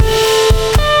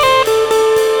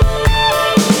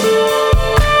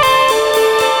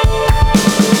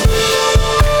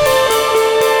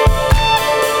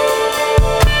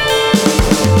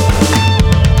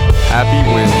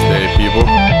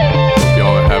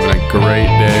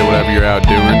out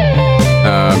doing.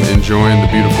 Enjoying the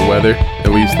beautiful weather,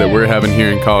 at least that we're having here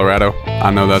in Colorado.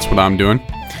 I know that's what I'm doing.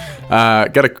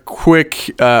 Got a quick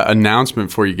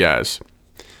announcement for you guys.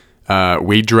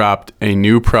 We dropped a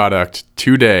new product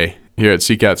today here at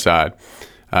Seek Outside.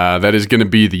 That is going to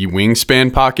be the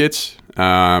Wingspan Pockets.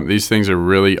 These things are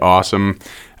really awesome.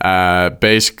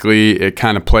 Basically, it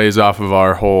kind of plays off of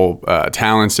our whole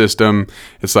Talon system.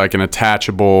 It's like an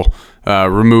attachable,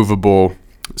 removable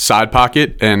side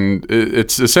pocket, and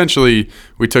it's essentially,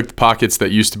 we took the pockets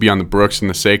that used to be on the Brooks and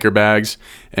the Saker bags,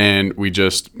 and we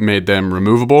just made them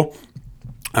removable,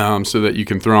 so that you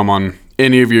can throw them on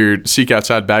any of your Seek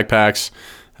Outside backpacks.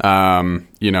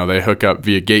 They hook up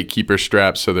via gatekeeper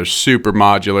straps, so they're super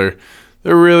modular.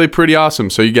 They're really pretty awesome.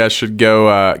 So you guys should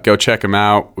go check them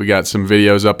out. We got some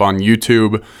videos up on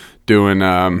YouTube doing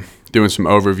some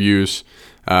overviews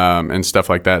and stuff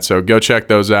like that. So go check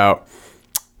those out.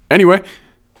 Anyway,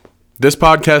 this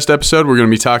podcast episode, we're going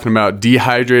to be talking about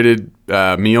dehydrated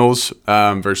meals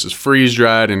versus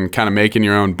freeze-dried and kind of making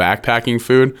your own backpacking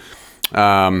food.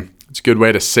 It's a good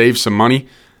way to save some money.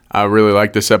 I really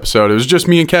like this episode. It was just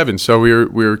me and Kevin, so we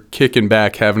were kicking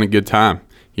back, having a good time.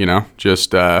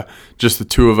 Just the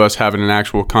two of us having an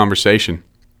actual conversation.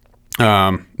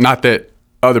 Not that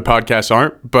other podcasts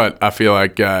aren't, but I feel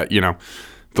like, the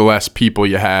less people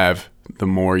you have, the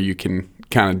more you can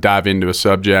kind of dive into a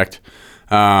subject.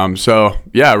 So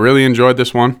yeah, I really enjoyed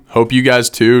this one. Hope you guys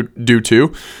do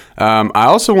too. I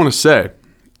also want to say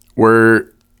we're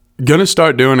going to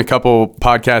start doing a couple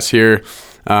podcasts here,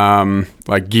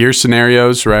 like gear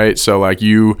scenarios, right? So like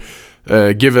you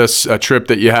give us a trip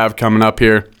that you have coming up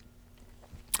here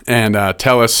and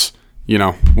tell us,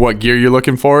 what gear you're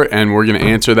looking for, and we're going to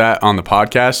answer that on the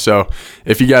podcast. So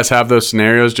if you guys have those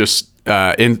scenarios, just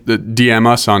DM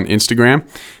us on Instagram,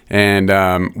 and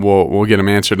we'll get them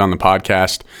answered on the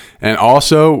podcast. And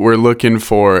also, we're looking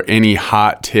for any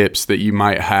hot tips that you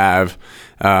might have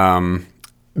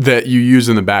that you use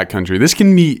in the backcountry. This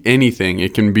can be anything.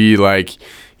 It can be like,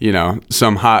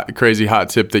 some crazy hot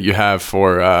tip that you have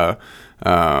for,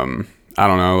 I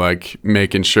don't know, like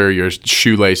making sure your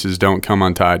shoelaces don't come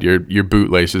untied, your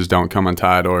bootlaces don't come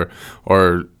untied,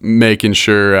 or making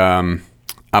sure,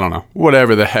 I don't know,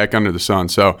 whatever the heck under the sun.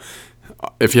 So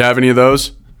if you have any of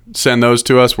those, send those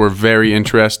to us. We're very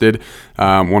interested.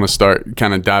 Want to start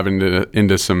kind of diving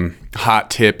into some hot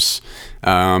tips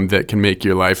that can make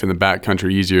your life in the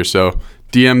backcountry easier. So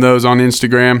DM those on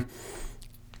Instagram.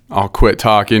 I'll quit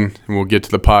talking and we'll get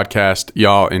to the podcast.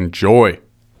 Y'all enjoy.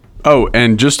 Oh,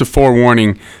 and just a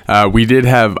forewarning, we did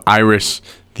have Iris,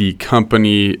 the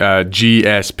company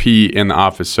GSP, in the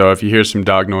office. So if you hear some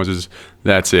dog noises,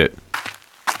 that's it.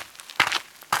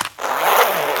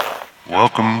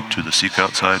 Welcome to the Seek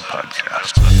Outside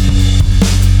podcast.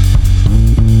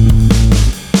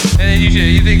 And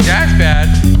you think that's bad?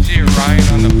 You're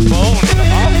Ryan on the phone in the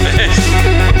office.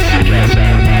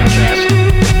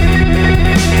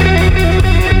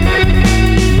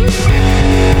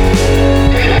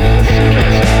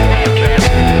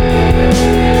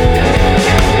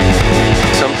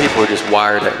 Some people are just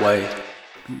wired that way.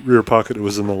 Rear pocket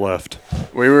was in the left.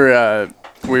 We were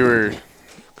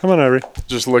Come on, Ivory.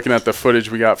 just looking at the footage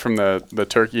we got from the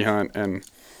turkey hunt, and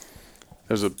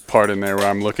there's a part in there where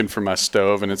I'm looking for my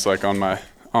stove, and it's like on my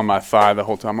thigh the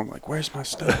whole time. I'm like, where's my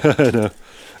stove?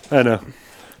 I know.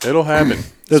 It'll happen.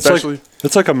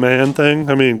 It's like a man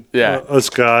thing. I mean, Yeah. Us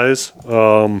guys,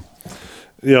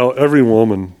 every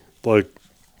woman, like,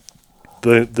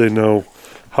 they know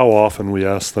how often we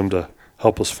ask them to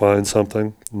help us find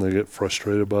something, and they get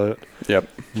frustrated by it. Yep.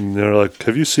 And they're like,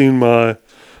 have you seen my...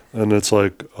 And it's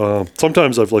like,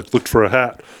 sometimes I've like looked for a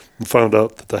hat and found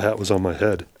out that the hat was on my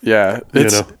head. Yeah,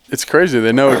 it's crazy.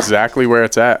 They know exactly where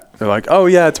it's at. They're like, oh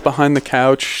yeah, it's behind the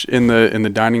couch in the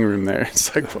dining room there.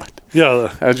 It's like, what?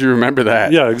 Yeah. How'd you remember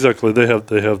that? Yeah, exactly. They have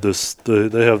this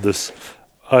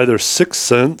either sixth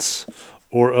sense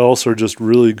or else are just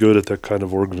really good at that kind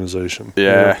of organization.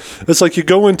 Yeah. It's like you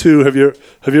go into, have you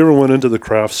ever went into the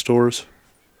craft stores?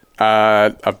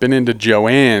 I've been into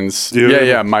Joann's.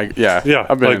 Yeah, Yeah.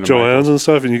 I've been like into Joann's and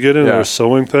stuff, and you get in Yeah. their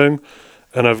sewing thing,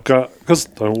 and I've got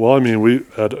we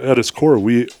at its core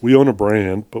we own a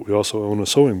brand, but we also own a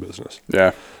sewing business.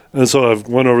 Yeah. And so I've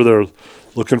went over there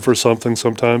looking for something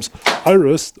sometimes.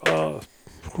 Iris,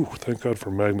 thank God for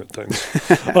magnet things.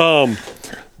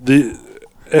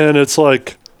 And it's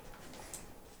like,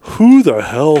 who the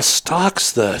hell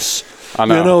stocks this? I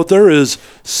know. There is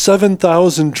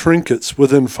 7,000 trinkets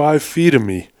within 5 feet of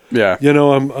me. Yeah.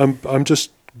 I'm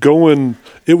just going.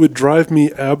 It would drive me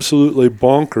absolutely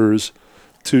bonkers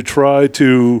to try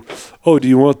to. Oh, do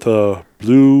you want the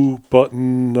blue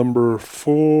button number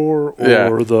 4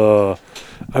 or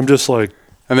I'm just like,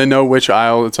 and they know which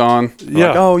aisle it's on. They're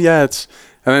like, oh yeah, it's.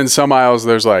 And then some aisles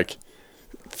there's like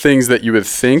things that you would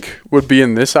think would be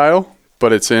in this aisle,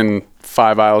 but it's in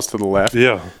 5 aisles to the left.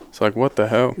 yeah. It's like, what the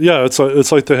hell? Yeah, it's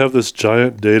like they have this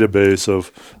giant database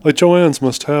of, like, Joann's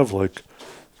must have like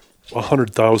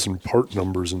 100,000 part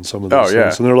numbers in some of those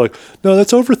things. And they're like, no,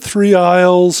 that's over 3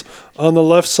 aisles on the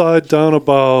left side down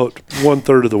about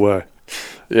 1/3 of the way.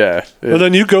 Yeah. And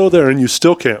then you go there and you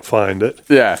still can't find it.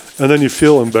 Yeah. And then you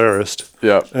feel embarrassed.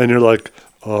 Yeah. And you're like,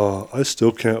 I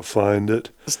still can't find it.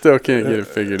 Still can't get it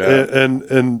figured out.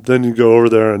 And then you go over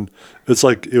there and it's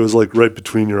like it was like right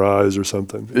between your eyes or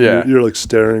something. Yeah. You're like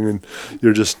staring and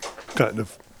you're just kind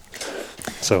of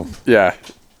so. Yeah.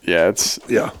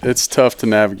 It's tough to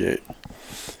navigate.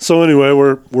 So anyway,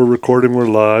 we're recording, we're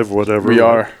live, whatever. We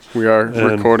are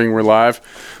recording, we're live.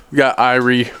 We got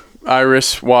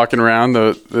Iris walking around,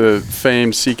 the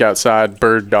famed Seek Outside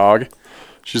bird dog.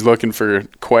 She's looking for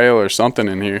quail or something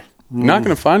in here. Not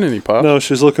going to find any, pup. No,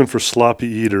 she's looking for sloppy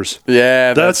eaters.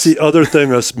 Yeah. That's the other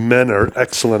thing us men are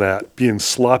excellent at, being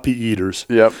sloppy eaters.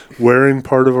 Yep. Wearing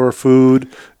part of our food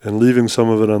and leaving some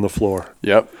of it on the floor.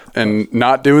 Yep. And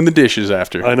not doing the dishes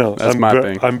after. I know. That's my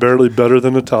thing. I'm barely better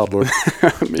than a toddler.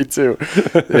 Me too.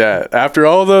 Yeah. After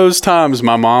all those times,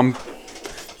 my mom,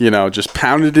 just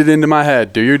pounded it into my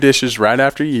head. Do your dishes right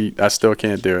after you eat. I still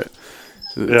can't do it.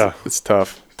 It's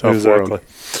tough. Tough exactly. world.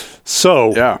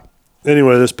 So, yeah.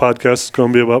 Anyway, this podcast is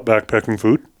going to be about backpacking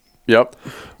food. Yep.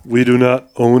 We do not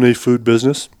own a food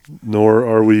business, nor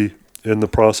are we in the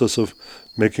process of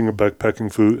making a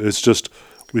backpacking food. It's just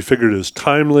we figured it was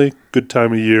timely, good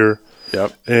time of year.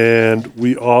 Yep. And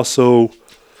we also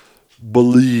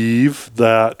believe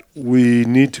that we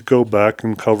need to go back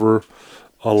and cover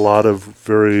a lot of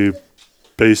very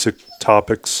basic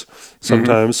topics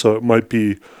sometimes. So it might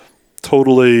be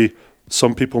totally,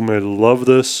 some people may love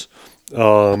this.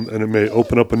 And it may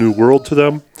open up a new world to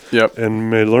them. Yep. And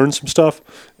may learn some stuff.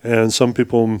 And some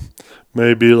people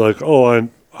may be like, oh,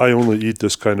 I only eat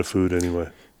this kind of food anyway.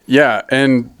 Yeah,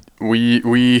 and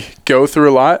we go through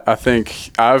a lot. I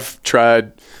think I've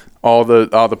tried all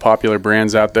the popular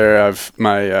brands out there.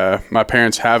 My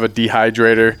parents have a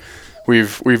dehydrator.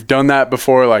 We've done that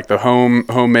before, like the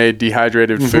homemade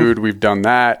dehydrated food. We've done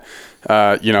that.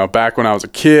 Back when I was a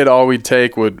kid, all we'd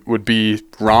take would be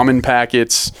ramen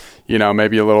packets.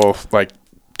 Maybe a little like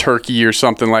turkey or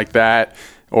something like that.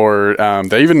 Or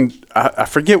they even, I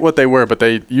forget what they were, but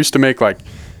they used to make like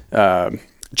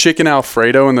chicken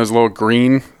Alfredo in those little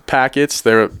green packets.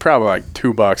 They were probably like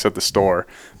 $2 at the store,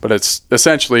 but it's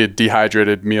essentially a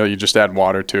dehydrated meal. You just add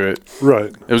water to it.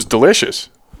 Right. It was delicious.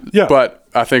 Yeah. But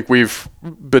I think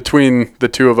between the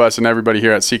two of us and everybody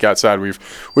here at Seek Outside,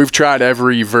 we've tried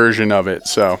every version of it.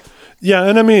 So. Yeah,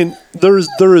 and I mean, there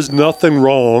is nothing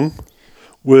wrong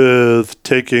with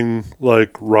taking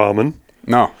like ramen.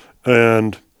 No.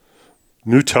 And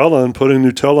Nutella and putting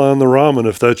Nutella on the ramen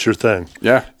if that's your thing.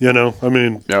 Yeah. I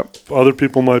mean, yep. Other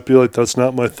people might be like, that's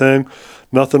not my thing.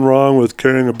 Nothing wrong with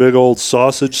carrying a big old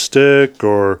sausage stick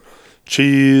or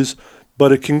cheese,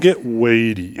 but it can get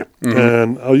weighty. Mm-hmm.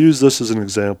 And I'll use this as an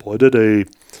example. I did a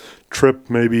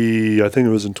trip maybe, I think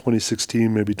it was in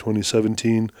 2016, maybe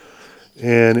 2017,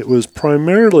 and it was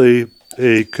primarily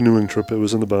a canoeing trip. It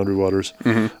was in the Boundary Waters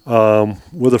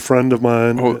with a friend of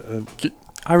mine.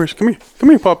 Iris, come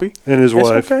here, puppy. And his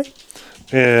wife. Okay.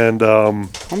 And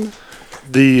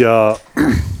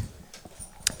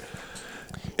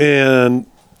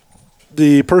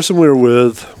the person we were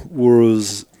with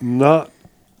was not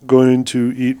going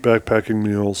to eat backpacking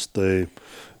meals. They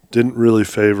didn't really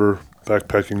favor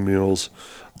backpacking meals.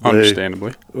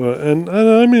 Understandably. And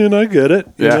I mean, I get it.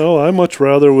 Yeah. I much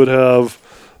rather would have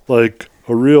like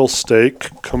a real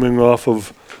steak coming off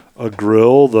of a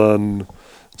grill than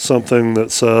something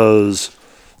that says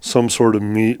some sort of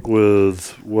meat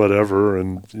with whatever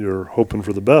and you're hoping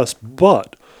for the best.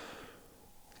 But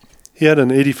he had an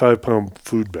 85-pound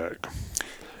food bag.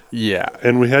 Yeah.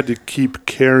 And we had to keep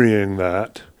carrying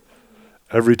that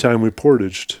every time we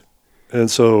portaged.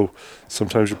 And so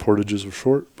sometimes your portages were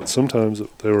short, but sometimes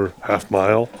they were half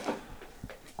mile,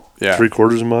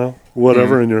 3/4 mile,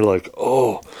 whatever. And you're like,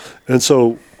 oh. And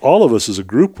so all of us as a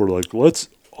group were like, let's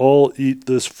all eat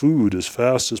this food as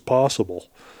fast as possible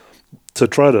to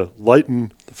try to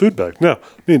lighten the food bag. Now,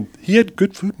 I mean, he had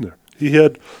good food in there. He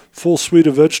had full suite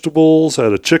of vegetables,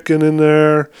 had a chicken in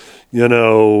there.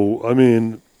 I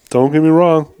mean, don't get me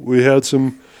wrong. We had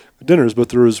some dinners, but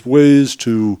there was ways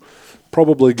to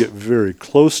probably get very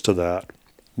close to that,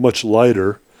 much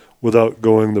lighter, without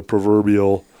going the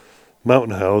proverbial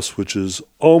Mountain House, which is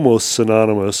almost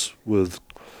synonymous with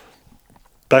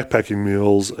backpacking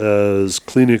meals as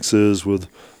Kleenex is with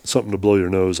something to blow your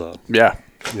nose on. Yeah.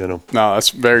 You know? No,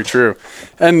 that's very true.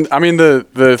 And I mean, the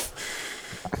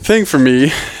thing for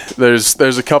me,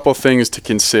 there's a couple things to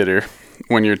consider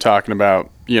when you're talking about,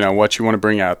 what you want to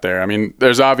bring out there. I mean,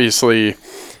 there's obviously,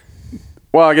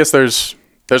 well, I guess there's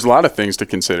a lot of things to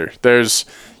consider. There's,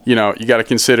 you got to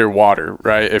consider water,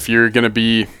 right? If you're going to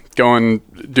be doing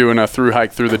a through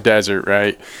hike through the desert,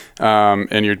 right?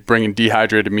 And you're bringing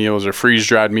dehydrated meals or freeze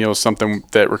dried meals, something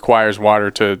that requires water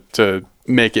to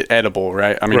make it edible,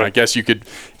 right? I mean, Right. I guess you could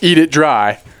eat it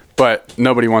dry, but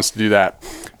nobody wants to do that.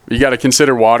 You got to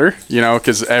consider water,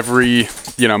 because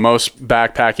most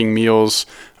backpacking meals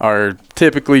are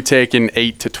typically taking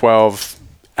 8 to 12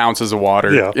 ounces of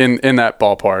water in that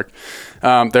ballpark.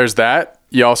 There's that.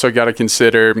 You also got to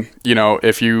consider,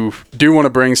 if you do want to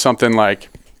bring something like,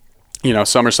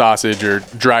 summer sausage or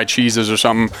dried cheeses or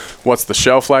something, what's the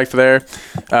shelf life there?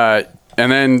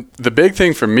 And then the big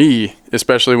thing for me,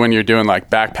 especially when you're doing like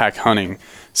backpack hunting,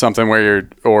 something where you're,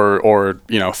 or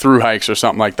through hikes or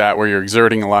something like that, where you're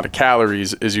exerting a lot of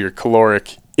calories, is your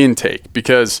caloric intake.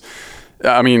 Because,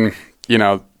 I mean,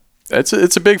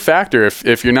 it's a big factor.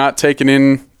 If you're not taking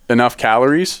in enough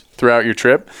calories throughout your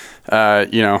trip,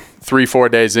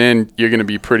 3-4 days in, you're going to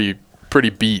be pretty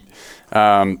beat.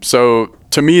 So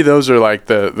to me, those are like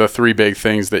the three big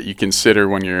things that you consider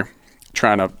when you're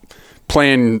trying to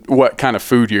plan what kind of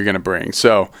food you're going to bring.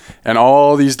 So, and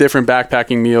all these different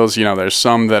backpacking meals, there's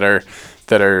some that are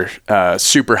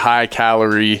super high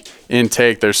calorie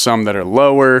intake. There's some that are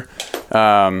lower.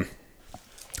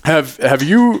 Have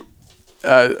you,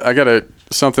 I got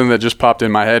something that just popped in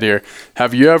my head here.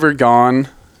 Have you ever gone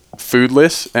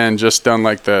foodless and just done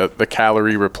like the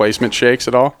calorie replacement shakes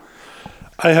at all?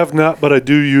 I have not, but I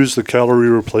do use the calorie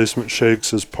replacement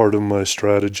shakes as part of my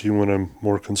strategy when I'm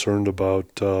more concerned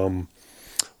about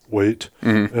weight.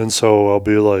 Mm-hmm. And so I'll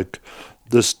be like,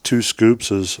 this 2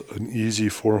 scoops is an easy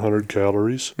 400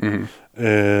 calories. Mm-hmm.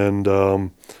 And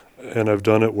I've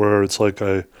done it where it's like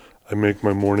I make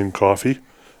my morning coffee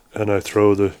and I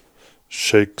throw the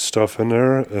shake stuff in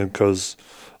there. And because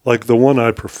like the one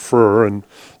I prefer, and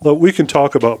we can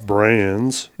talk about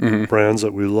brands, mm-hmm. brands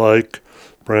that we like,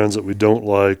 brands that we don't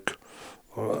like.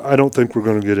 I don't think we're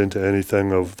going to get into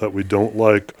anything of that we don't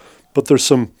like, but there's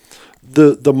some,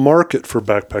 the market for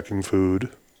backpacking food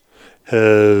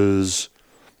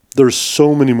there's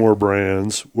so many more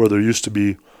brands where there used to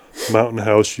be Mountain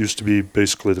House used to be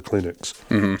basically the Kleenex.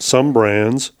 Mm-hmm. Some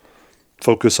brands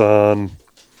focus on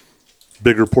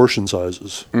bigger portion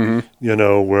sizes,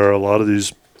 mm-hmm. Where a lot of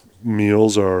these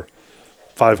meals are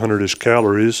 500-ish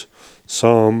calories.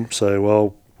 Some say,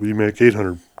 well, we make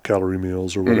 800 calorie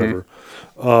meals or whatever.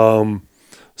 Mm-hmm.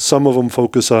 Some of them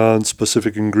focus on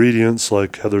specific ingredients,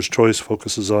 like Heather's Choice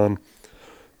focuses on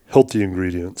healthy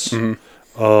ingredients.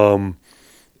 Mm-hmm.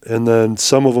 And then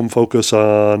some of them focus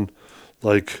on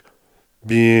like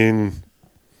being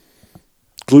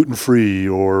gluten-free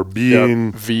or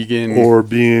being vegan or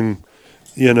being,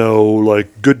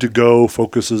 like Good to Go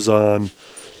focuses on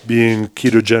being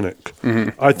ketogenic.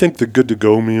 Mm-hmm. I think the Good to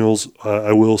Go meals,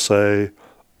 I will say,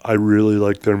 I really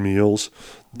like their meals,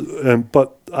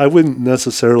 but I wouldn't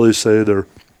necessarily say they're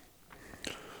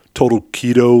total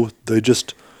keto. They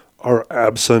just are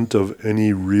absent of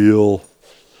any real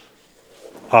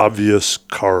obvious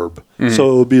carb. Mm-hmm. So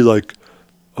it'll be like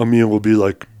a meal will be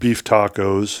like beef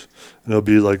tacos, and it'll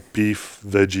be like beef,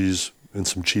 veggies, and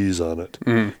some cheese on it.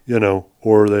 Mm-hmm.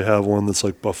 Or they have one that's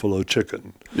like buffalo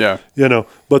chicken. Yeah.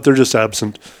 But they're just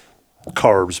absent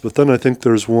carbs. But then I think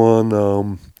there's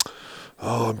one.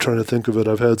 I'm trying to think of it.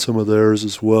 I've had some of theirs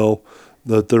as well,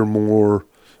 that they're more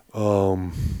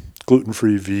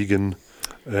gluten-free vegan.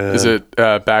 Is it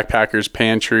Backpackers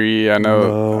Pantry? I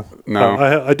know. No.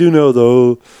 I do know,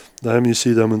 though, you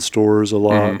see them in stores a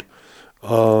lot.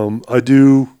 Mm-hmm. I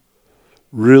do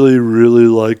really, really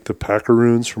like the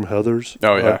Packaroons from Heather's.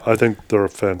 Oh, yeah. I think they're a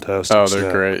fantastic Oh, they're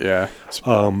snack. great, yeah.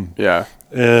 Yeah.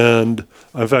 And,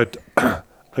 in fact, I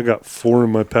got 4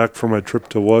 in my pack for my trip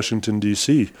to Washington,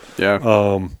 D.C.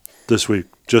 This week,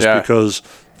 just because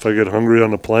if I get hungry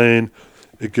on a plane,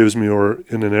 it gives me, or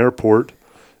in an airport,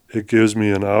 it gives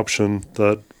me an option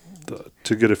that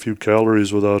to get a few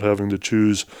calories without having to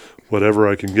choose whatever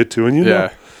I can get to.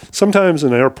 And sometimes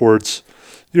in airports,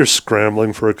 you're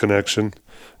scrambling for a connection.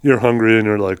 You're hungry and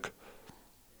you're like,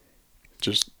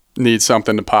 just need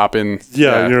something to pop in.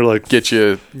 Yeah, and you're like, get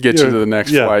you to the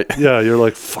next flight. Yeah, you're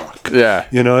like, fuck. Yeah.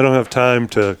 I don't have time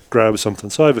to grab something.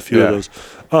 So I have a few of those.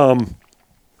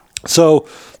 So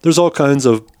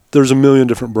there's a million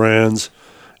different brands.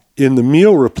 in the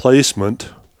meal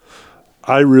replacement,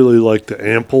 I really like the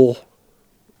Ample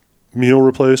meal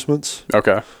replacements.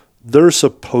 Okay. They're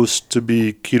supposed to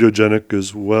be ketogenic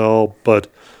as well,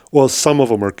 well, some of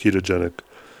them are ketogenic,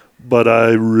 but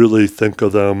I really think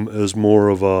of them as more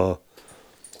of a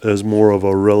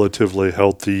relatively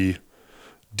healthy,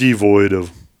 devoid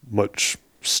of much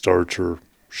starch or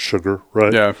sugar,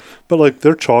 right? Yeah. But like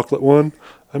their chocolate one,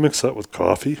 I mix that with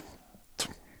coffee.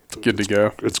 Good to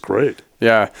go. It's great.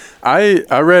 Yeah. I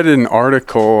read an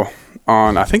article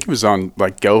on, I think it was on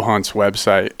like GoHunt's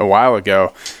website a while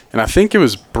ago, and I think it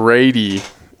was Brady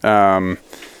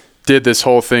did this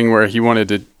whole thing where he wanted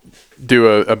to do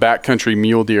a backcountry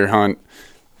mule deer hunt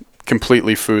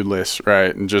completely foodless,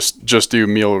 right? And just do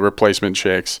meal replacement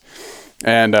shakes.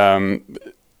 And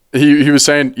he was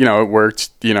saying, it worked,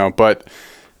 but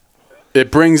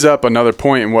it brings up another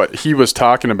point in what he was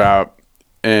talking about,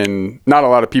 and not a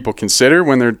lot of people consider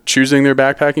when they're choosing their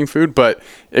backpacking food, but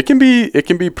it can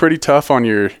be pretty tough on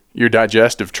your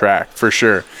digestive tract for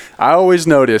sure. I always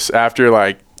notice after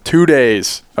like 2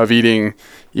 days of eating,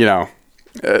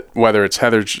 whether it's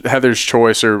Heather's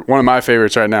Choice, or one of my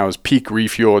favorites right now is Peak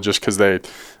Refuel, just because they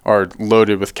are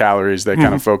loaded with calories. They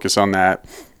kind of focus on that.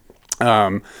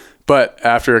 But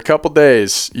after a couple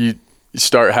days, you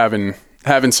start having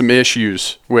some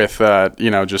issues with,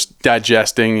 just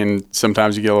digesting, and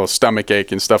sometimes you get a little stomach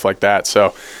ache and stuff like that.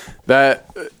 So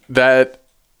that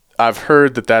I've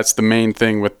heard that's the main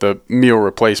thing with the meal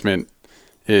replacement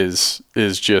is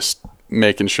just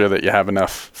making sure that you have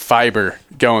enough fiber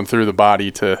going through the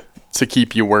body to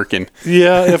keep you working.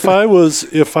 Yeah. If I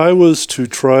was to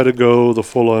try to go the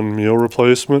full on meal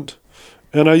replacement,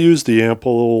 and I use the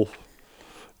Ample,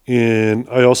 and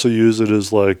I also use it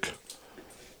as like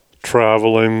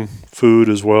traveling food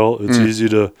as well. It's easy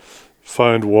to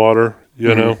find water,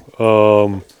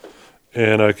 and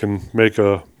I can make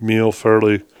a meal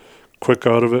fairly quick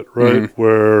out of it, right?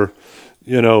 Where,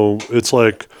 it's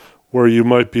like where you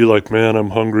might be like, man,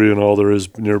 I'm hungry, and all there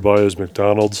is nearby is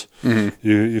McDonald's.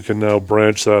 You can now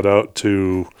branch that out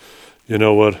to, you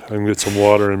know what, I can get some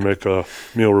water and make a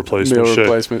meal replacement shake.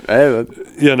 Replacement. Hey,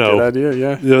 good idea,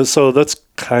 yeah. Yeah, so that's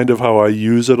kind of how I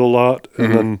use it a lot.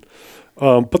 And then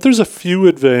but there's a few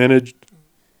advantage.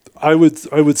 I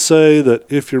would say that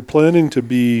if you're planning to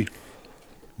be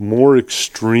more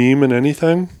extreme in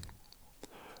anything,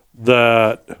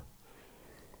 that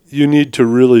you need to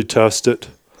really test it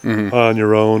on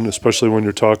your own, especially when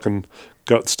you're talking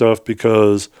gut stuff,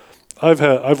 because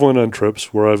I've went on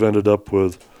trips where I've ended up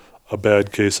with a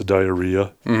bad case of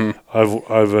diarrhea.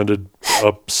 I've ended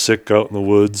up sick out in the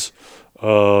woods.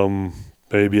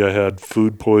 Maybe I had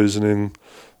food poisoning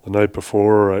the night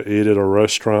before, or I ate at a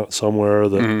restaurant somewhere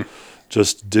that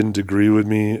just didn't agree with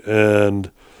me. And,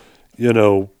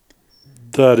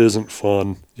 that isn't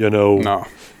fun, No.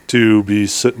 to be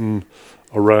sitting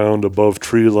around above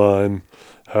tree line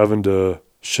having to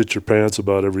shit your pants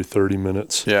about every 30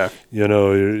 minutes. Yeah.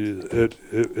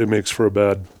 It makes for a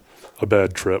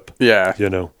bad trip. Yeah.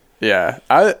 Yeah.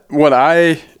 What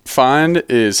I find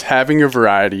is having a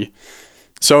variety.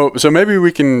 So maybe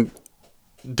we can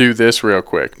do this real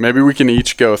quick. Maybe we can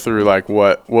each go through like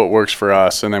what works for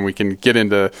us, and then we can get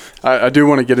into, I do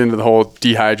want to get into the whole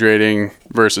dehydrating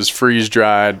versus freeze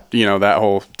dried, that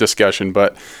whole discussion.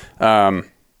 But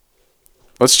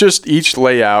let's just each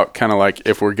lay out kind of like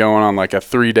if we're going on like a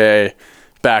 3-day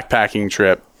backpacking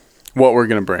trip, what we're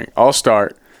going to bring. I'll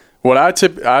start. What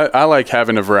I like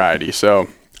having a variety. So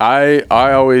I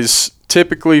always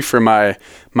typically for my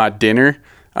dinner,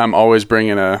 I'm always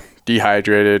bringing a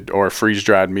dehydrated or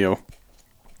freeze-dried meal.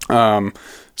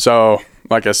 So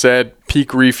like I said,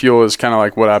 Peak Refuel is kind of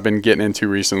like what I've been getting into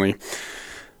recently.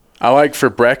 I like for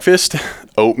breakfast,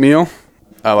 oatmeal.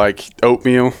 I like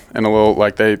oatmeal and a little,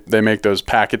 like they make those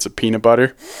packets of peanut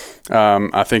butter.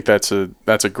 I think that's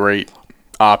a great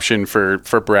option for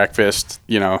breakfast.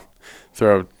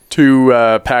 Throw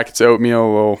 2 packets of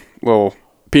oatmeal, a little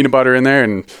peanut butter in there,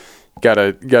 and got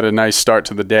a nice start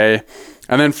to the day.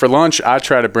 And then for lunch, I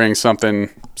try to bring something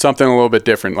a little bit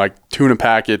different, like tuna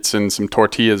packets and some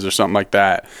tortillas or something like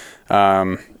that.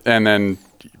 And then,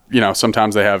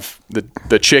 sometimes they have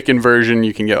the chicken version.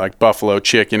 You can get like buffalo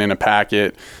chicken in a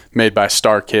packet made by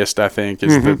Starkist, I think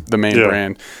is the main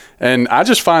brand. And I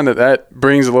just find that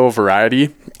brings a little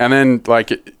variety. And then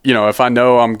like, if I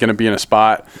know I'm going to be in a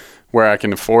spot where I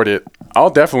can afford it, I'll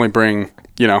definitely bring,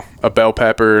 a bell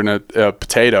pepper and a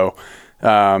potato,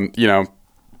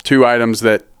 2 items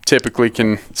that typically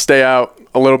can stay out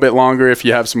a little bit longer if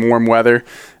you have some warm weather.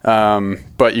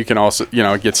 But you can also,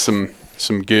 get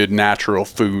some good natural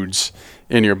foods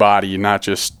in your body, not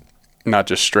just, not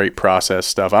just straight processed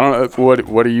stuff. I don't know.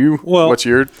 What are you? Well, what's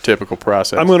your typical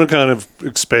process? I'm going to kind of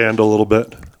expand a little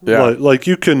bit. Yeah. Like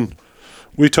you can,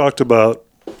 we talked about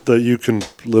that you can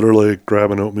literally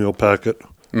grab an oatmeal packet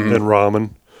and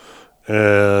ramen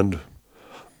and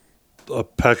a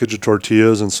package of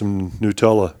tortillas and some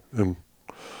Nutella and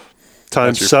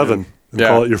times 7 and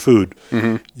call it your food.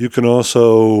 You can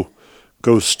also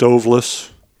go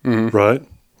stoveless, right?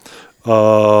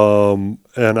 And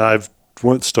I've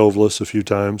went stoveless a few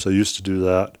times. I used to do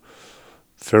that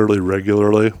fairly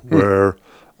regularly, where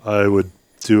I would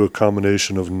do a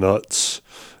combination of nuts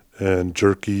and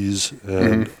jerkies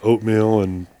and oatmeal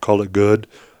and call it good.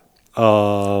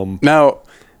 Now,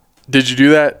 did you do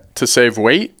that to save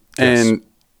weight? Yes.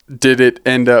 And did it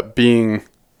end up being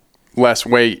less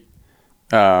weight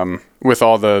with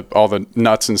all the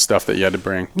nuts and stuff that you had to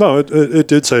bring? No, it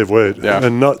did save weight. Yeah.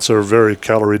 And nuts are very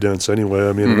calorie dense anyway.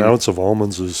 I mean, an ounce of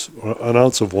walnuts,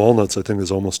 I think,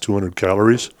 is almost 200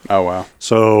 calories. Oh, wow.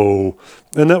 So,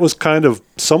 and that was kind of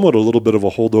somewhat a little bit of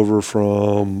a holdover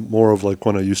from more of like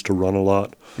when I used to run a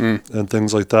lot and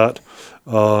things like that.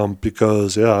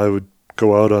 Because, I would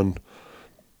go out on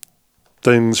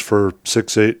things for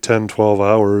 6, 8, 10, 12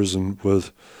 hours and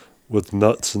with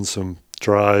nuts and some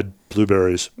dried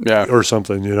blueberries or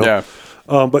something, Yeah.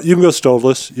 But you can go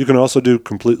stoveless. You can also do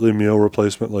completely meal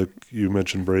replacement like you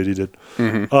mentioned Brady did.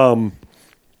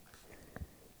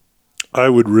 I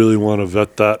would really want to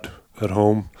vet that at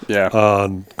home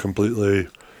on completely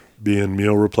being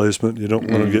meal replacement. You don't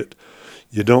want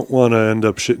to end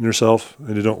up shitting yourself,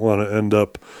 and you don't want to end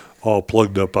up all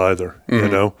plugged up either, you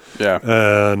know? Yeah.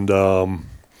 And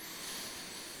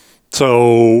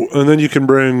and then you can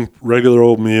bring regular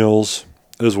old meals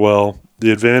as well.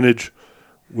 The advantage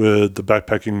with the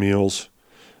backpacking meals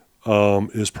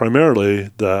is primarily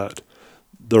that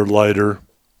they're lighter.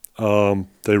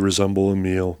 They resemble a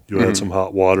meal. You add some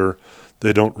hot water.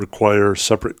 They don't require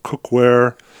separate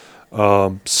cookware.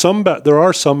 There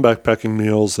are some backpacking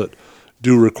meals that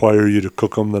do require you to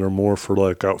cook them that are more for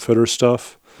like outfitter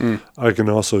stuff. I can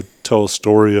also tell a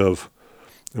story of,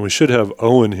 and we should have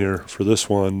Owen here for this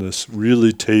one, this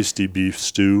really tasty beef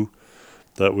stew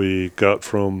that we got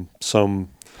from some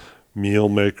meal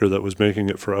maker that was making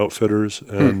it for outfitters.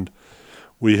 And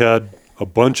we had a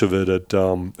bunch of it at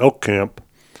elk camp.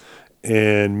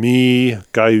 And me,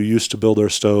 guy who used to build our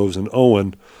stoves, and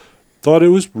Owen thought it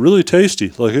was really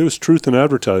tasty. Like it was truth in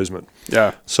advertisement.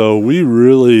 Yeah. So we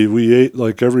ate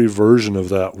like every version of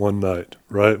that one night,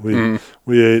 right? We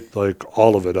ate like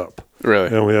all of it up.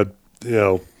 Really? And we had,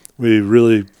 we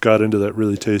really got into that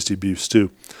really tasty beef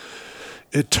stew.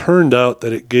 It turned out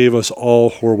that it gave us all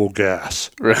horrible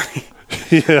gas. Really?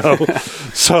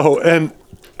 So, and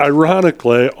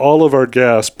ironically, all of our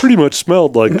gas pretty much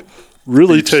smelled like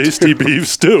really tasty beef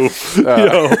stew.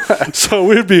 So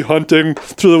we'd be hunting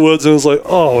through the woods and it's like,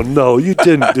 oh no, you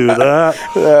didn't do that.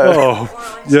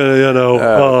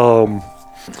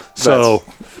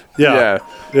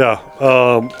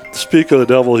 Speak of the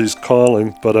devil, he's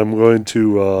calling, but I'm going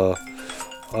to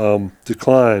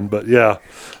decline. But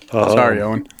sorry,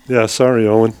 Owen. Yeah, sorry,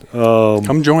 Owen.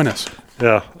 Come join us.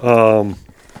 Yeah.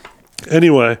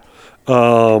 Anyway.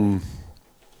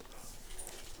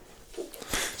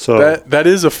 So that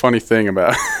is a funny thing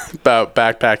about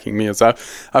backpacking meals. I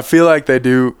feel like they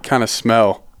do kind of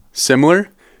smell similar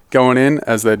going in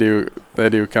as they do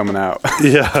coming out.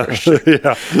 Yeah.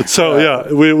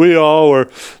 So we all were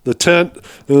the tent.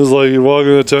 It was like you walk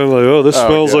in the tent like, oh, this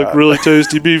smells like really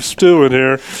tasty beef stew in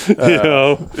here.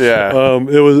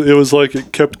 It was like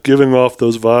it kept giving off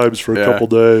those vibes for a couple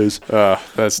days.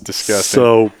 That's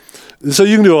disgusting. So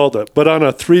you can do all that, but on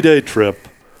a 3-day trip,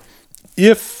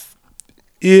 if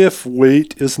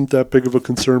weight isn't that big of a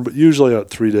concern, but usually at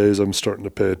 3 days, I'm starting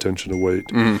to pay attention to weight.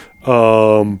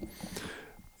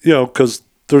 Because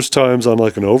there's times on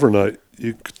like an overnight,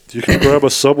 you can grab a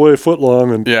Subway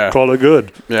footlong and call it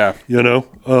good. Yeah.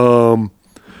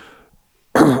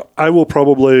 I will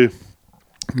probably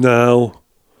now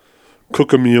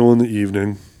cook a meal in the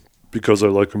evening because I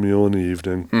like a meal in the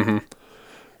evening.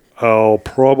 I'll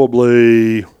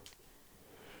probably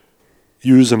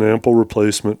use an ample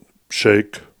replacement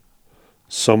shake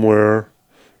somewhere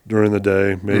during the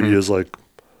day, maybe as like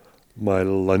my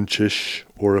lunchish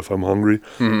or if I'm hungry.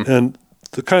 And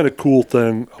the kind of cool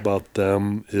thing about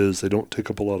them is they don't take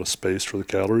up a lot of space for the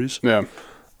calories. Yeah.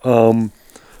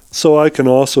 So I can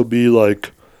also be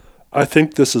like, I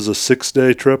think this is a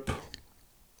 6-day trip,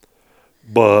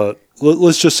 but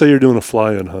let's just say you're doing a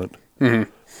fly-in hunt.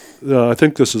 I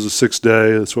think this is a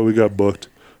 6-day. That's what we got booked.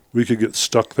 We could get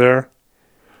stuck there.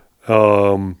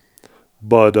 So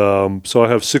I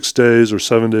have 6 days or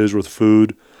 7 days worth of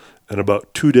food, and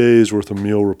about 2 days worth of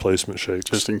meal replacement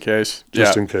shakes. Just in case.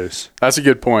 Just in case. That's a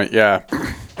good point. Yeah.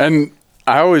 And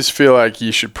I always feel like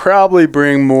you should probably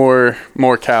bring more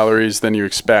calories than you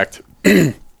expect,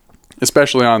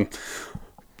 especially on,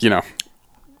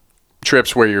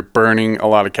 trips where you're burning a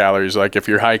lot of calories. Like if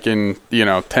you're hiking,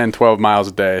 10, 12 miles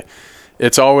a day,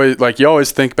 it's always like, you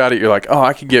always think about it. You're like, oh,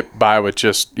 I could get by with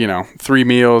just, 3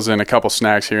 meals and a couple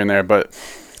snacks here and there. But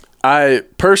I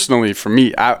personally, for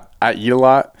me, I eat a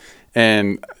lot,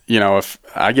 and, if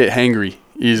I get hangry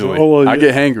easily, I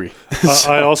get hangry.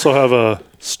 I also have a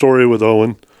story with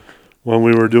Owen when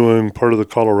we were doing part of the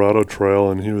Colorado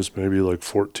Trail, and he was maybe like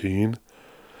 14,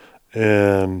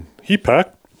 and he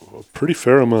packed a pretty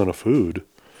fair amount of food,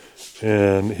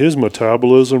 and his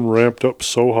metabolism ramped up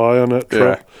so high on that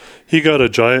trip. Yeah. He got a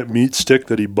giant meat stick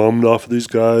that he bummed off of these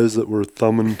guys that were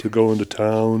thumbing to go into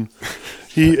town.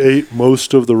 He ate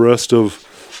most of the rest of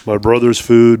my brother's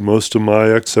food, most of my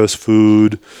excess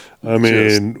food. I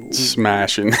mean, just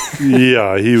smashing.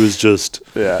 Yeah, he was just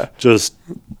pigging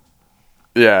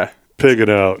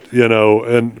out,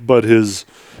 but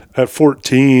at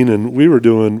 14, and we were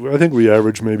doing, I think we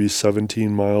averaged maybe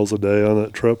 17 miles a day on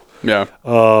that trip. Yeah.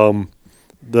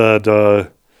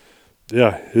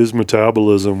 His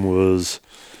metabolism was...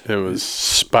 It was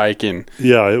spiking.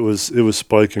 Yeah, it was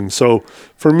spiking. So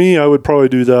for me, I would probably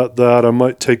do that. I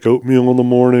might take oatmeal in the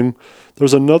morning.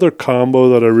 There's another combo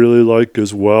that I really like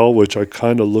as well, which I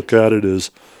kind of look at it as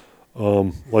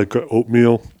like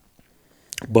oatmeal,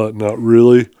 but not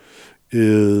really,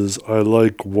 is I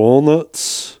like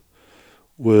walnuts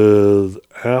with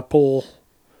apple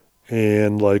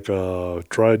and like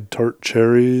dried tart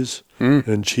cherries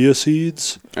and chia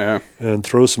seeds, and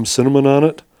throw some cinnamon on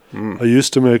it. I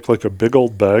used to make like a big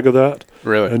old bag of that.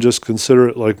 Really? And just consider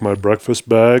it like my breakfast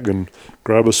bag, and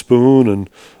grab a spoon and,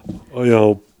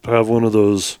 have one of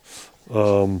those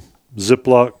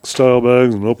Ziploc style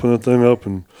bags and open the thing up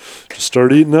and just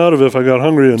start eating out of it if I got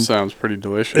hungry. And sounds pretty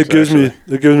delicious. It gives me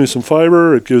some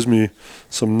fiber. It gives me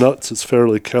some nuts. It's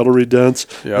fairly calorie dense.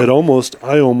 Yep.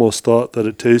 I almost thought that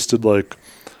it tasted like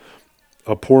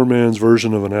a poor man's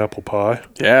version of an apple pie.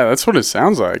 Yeah, that's what it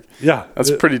sounds like. Yeah. That's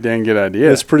a pretty dang good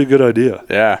idea. It's a pretty good idea.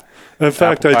 Yeah. In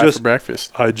fact, apple pie for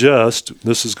breakfast.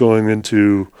 This is going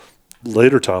into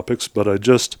later topics, but I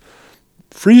just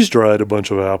freeze-dried a bunch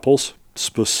of apples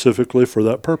specifically for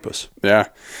that purpose. Yeah.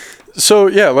 So,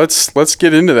 let's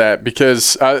get into that,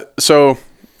 because so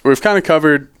we've kind of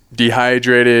covered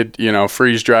dehydrated,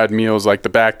 freeze-dried meals, like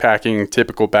the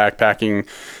typical backpacking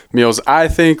meals. I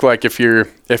think like if you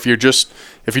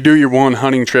do your one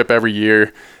hunting trip every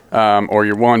year, or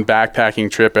your one backpacking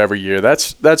trip every year,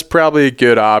 that's probably a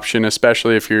good option,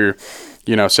 especially if you're,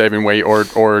 saving weight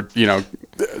or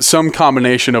some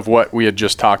combination of what we had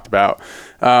just talked about.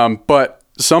 But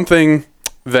something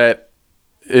that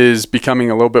is becoming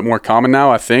a little bit more common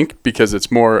now, I think, because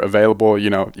it's more available.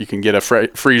 You can get a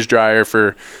freeze dryer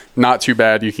for not too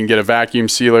bad. You can get a vacuum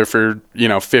sealer for,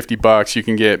 $50. You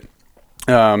can get,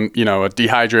 a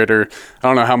dehydrator. I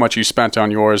don't know how much you spent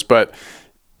on yours, but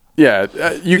yeah,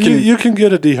 you can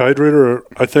get a dehydrator.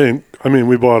 I think. I mean,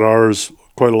 we bought ours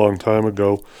quite a long time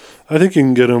ago. I think you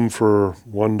can get them for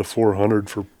 $100 to $400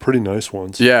 for pretty nice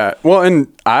ones. Yeah. Well,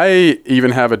 and I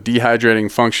even have a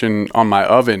dehydrating function on my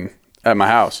oven at my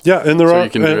house. Yeah, and there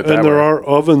are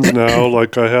ovens now.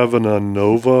 Like I have an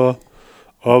Nova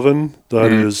oven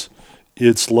that is,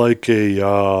 it's like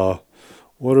a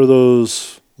what are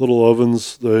those little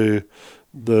ovens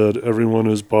that everyone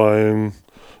is buying,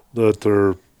 that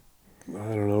they're,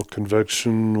 I don't know,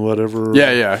 convection, whatever.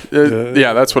 Yeah,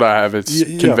 that's what I have. It's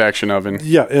convection oven.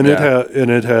 Yeah, and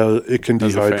it can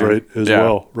dehydrate as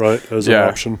well, right? As an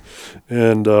option,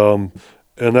 and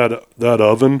that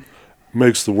oven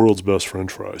makes the world's best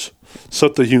French fries.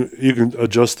 You can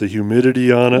adjust the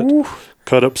humidity on it. Ooh.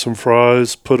 Cut up some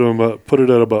fries, put it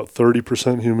at about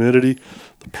 30% humidity.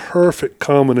 The perfect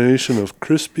combination of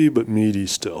crispy but meaty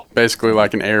still. Basically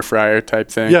like an air fryer type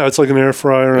thing. Yeah, it's like an air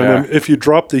fryer. Yeah. And then if you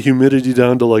drop the humidity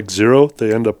down to like 0,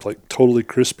 they end up like totally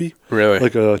crispy. Really?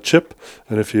 Like a chip.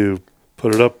 And if you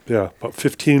put it up, about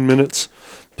 15 minutes,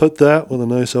 put that with a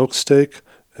nice elk steak,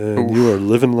 and you are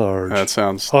living large. That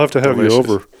sounds I'll have to have delicious.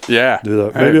 you over. Yeah. Do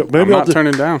that. Maybe I'm not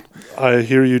turning down. I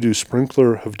hear you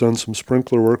have done some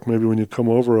sprinkler work. Maybe when you come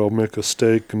over, I'll make a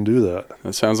steak and do that.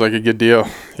 That sounds like a good deal.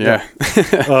 Yeah.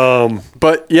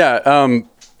 But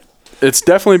it's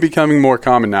definitely becoming more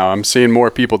common now. I'm seeing more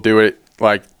people do it.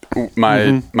 Like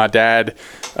my dad,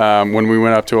 when we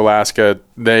went up to Alaska,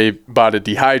 they bought a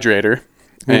dehydrator.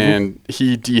 And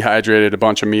he dehydrated a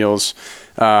bunch of meals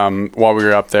while we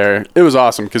were up there. It was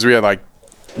awesome because we had like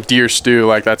deer stew,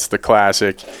 like that's the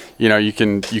classic. You know, you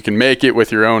can make it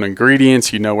with your own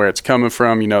ingredients. You know where it's coming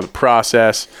from. You know the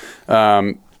process.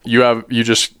 You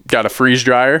just got a freeze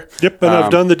dryer. Yep, and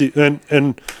I've done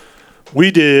and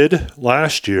we did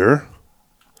last year.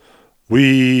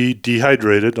 We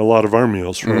dehydrated a lot of our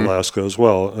meals from Alaska as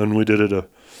well, and we did it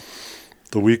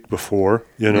the week before.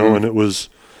 You know, and it was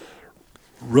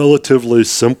relatively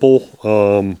simple.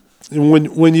 And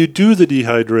when you do the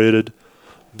dehydrated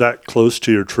that close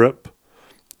to your trip,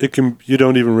 you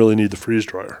don't even really need the freeze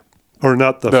dryer, or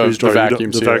not the freeze dryer,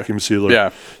 the vacuum sealer.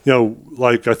 Yeah, you know,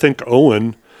 like I think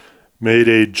Owen made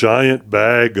a giant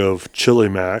bag of chili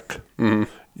mac,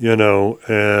 you know,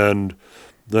 and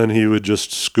then he would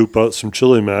just scoop out some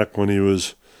chili mac when he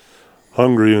was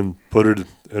hungry and put it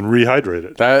and rehydrate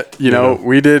it. That you know,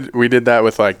 we did that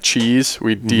with like cheese.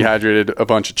 We dehydrated a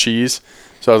bunch of cheese,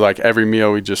 so it was like every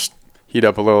meal we just heat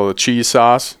up a little of the cheese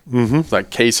sauce. It's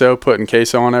like queso, putting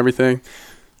queso on everything.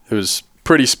 It was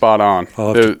pretty spot on.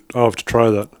 I'll have to try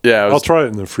that. Yeah, I'll try it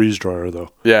in the freeze dryer though.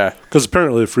 Yeah, because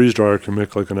apparently a freeze dryer can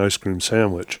make like an ice cream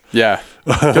sandwich. Yeah,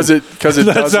 because it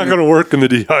that's not going to work in the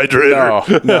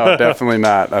dehydrator. No, definitely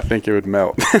not. I think it would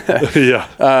melt.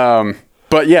 Yeah.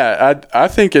 But yeah, I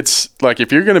think it's like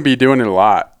if you're going to be doing it a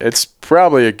lot, it's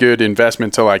probably a good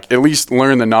investment to like at least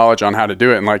learn the knowledge on how to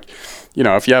do it. And like, you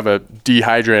know, if you have a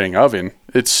dehydrating oven,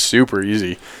 it's super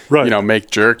easy. Right. You know,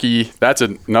 make jerky. That's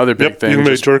another big thing. You can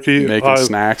make jerky. Making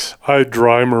snacks. I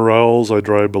dry morels. I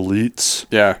dry boletes.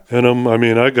 Yeah. In them. I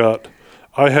mean, I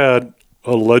had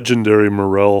a legendary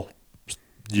morel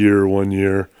year one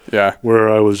year. Yeah. Where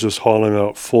I was just hauling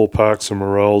out full packs of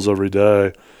morels every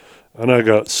day. And I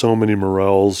got so many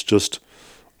morels just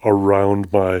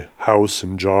around my house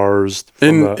in jars.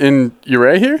 In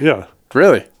Ouray here? Yeah.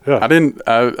 Really? Yeah. I didn't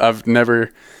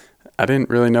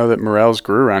really know that morels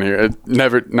grew around here.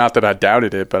 Not that I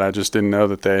doubted it, but I just didn't know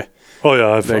that they grew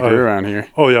around here.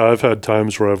 Oh, yeah. I've had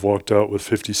times where I've walked out with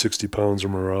 50, 60 pounds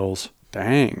of morels.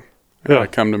 Dang. I gotta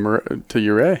come to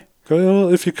Ouray.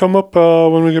 Well, if you come up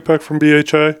when we get back from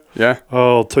BHA, yeah,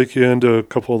 I'll take you into a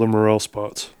couple of the morel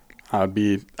spots. I'd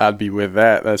be with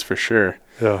that. That's for sure.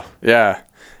 Yeah. Yeah.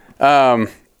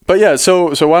 But yeah,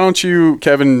 so why don't you,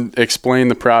 Kevin, explain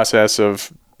the process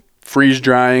of freeze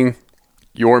drying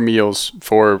your meals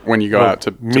for when you go out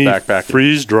to backpacking?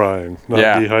 Freeze drying, not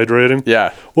dehydrating.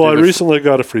 Yeah. Well, I recently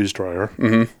got a freeze dryer.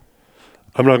 Mm-hmm.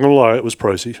 I'm not going to lie, it was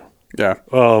pricey. Yeah.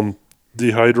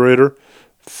 Dehydrator,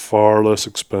 far less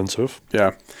expensive.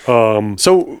 Yeah.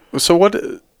 So what's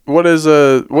the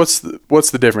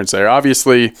difference there?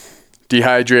 Obviously,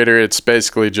 dehydrator, it's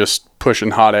basically just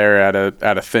pushing hot air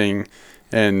at a thing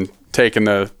and taking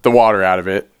the water out of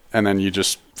it, and then you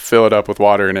just fill it up with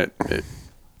water, and it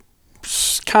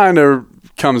kind of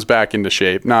comes back into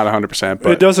shape. Not 100%,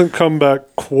 but it doesn't come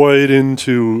back quite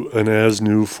into an as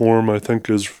new form. I think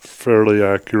is fairly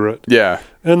accurate. Yeah,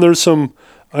 and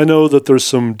I know that there's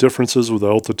some differences with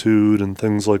altitude and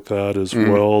things like that as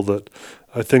well. That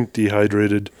I think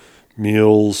dehydrated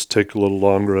meals take a little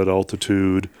longer at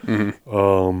altitude and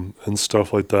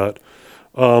stuff like that.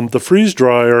 The freeze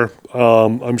dryer,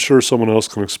 I'm sure someone else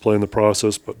can explain the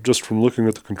process, but just from looking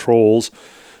at the controls,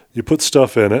 you put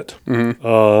stuff in it.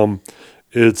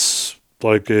 It's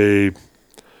like a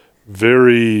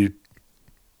very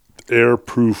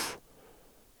airproof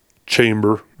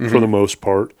chamber for the most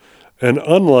part. And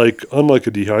unlike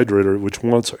a dehydrator, which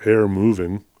wants air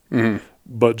moving,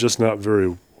 but just not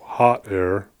very hot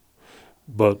air,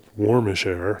 but warmish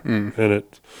air, and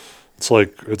it's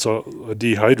like a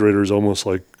dehydrator is almost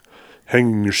like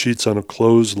hanging your sheets on a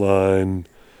clothesline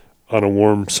on a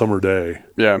warm summer day.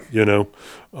 Yeah, you know,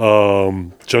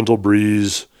 gentle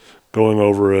breeze going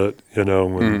over it, you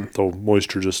know, and the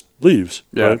moisture just leaves.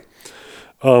 Yeah, right?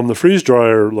 The freeze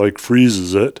dryer like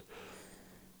freezes it,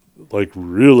 like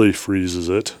really freezes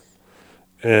it,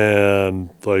 and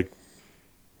like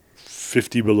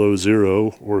 50 below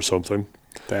zero or something.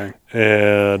 Dang.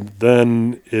 And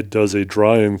then it does a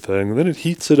drying thing. And then it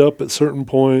heats it up at certain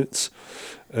points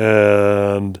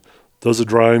and does a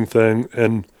drying thing.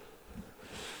 And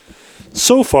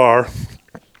so far,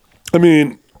 I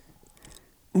mean,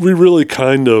 we really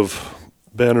kind of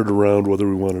bantered around whether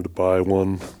we wanted to buy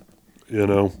one, you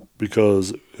know,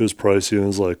 because it was pricey and it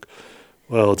was like,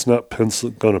 well, it's not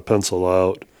going to pencil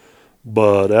out.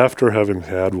 But after having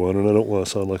had one, and I don't want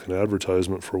to sound like an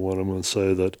advertisement for one, I'm going to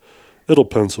say that it'll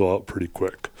pencil out pretty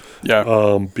quick.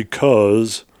 Yeah.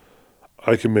 Because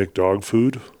I can make dog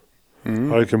food.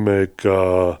 I can make,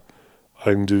 I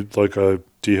can do like I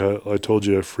told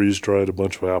you I freeze dried a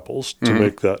bunch of apples to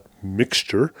make that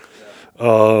mixture.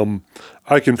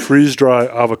 I can freeze dry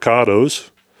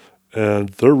avocados and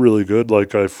they're really good.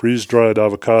 Like I freeze-dried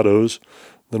avocados,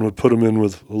 then would put them in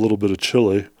with a little bit of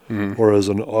chili or as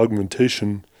an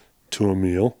augmentation to a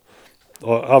meal.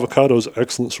 Avocados,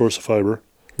 excellent source of fiber.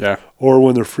 Yeah. Or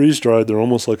when they're freeze-dried, they're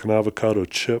almost like an avocado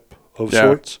chip of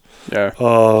sorts. Yeah.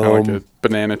 Kind of like a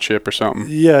banana chip or something.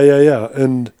 Yeah.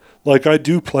 And like I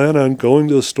do plan on going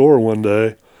to the store one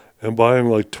day and buying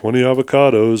like 20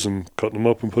 avocados and cutting them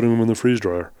up and putting them in the freeze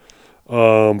dryer.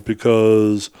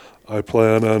 Because I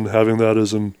plan on having that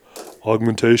as an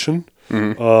augmentation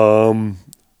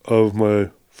of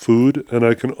my food, and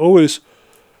I can always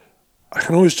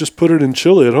just put it in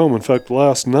chili at home. In fact,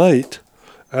 last night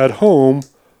at home,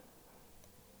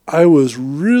 I was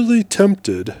really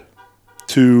tempted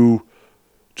to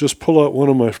just pull out one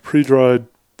of my pre-dried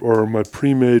or my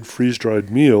pre-made freeze-dried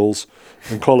meals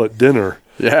and call it dinner.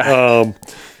 Yeah.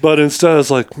 But instead, I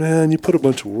was like, man, you put a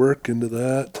bunch of work into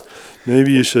that.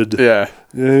 Maybe you should. Yeah.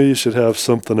 Maybe you should have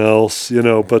something else,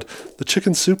 But the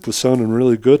chicken soup was sounding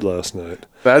really good last night.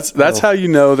 That's how you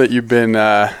know that you've been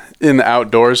in the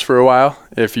outdoors for a while.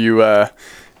 If you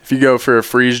go for a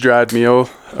freeze-dried meal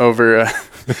over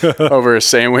over a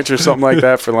sandwich or something like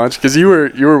that for lunch, because you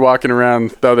were walking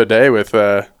around the other day with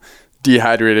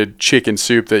dehydrated chicken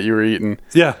soup that you were eating.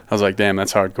 Yeah. I was like, damn,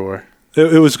 that's hardcore.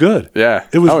 It was good. Yeah.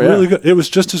 It was really good. It was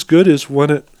just as good as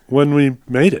when we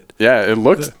made it. Yeah, it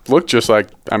looked just like,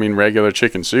 regular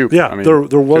chicken soup. Yeah, there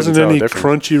wasn't any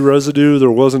crunchy residue.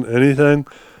 There wasn't anything.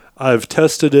 I've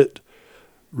tested it,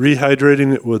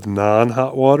 rehydrating it with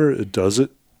non-hot water. It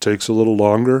takes a little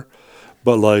longer.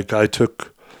 But like I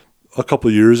took a couple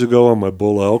of years ago on my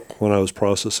bull elk when I was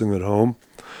processing at home,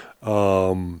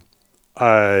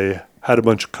 I had a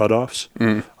bunch of cutoffs.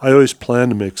 I always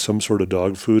planned to make some sort of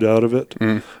dog food out of it.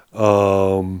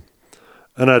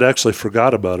 And I'd actually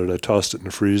forgot about it. I tossed it in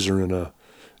the freezer in a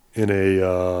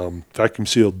vacuum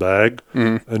sealed bag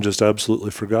and just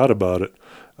absolutely forgot about it.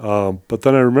 But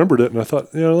then I remembered it and I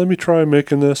thought, let me try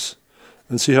making this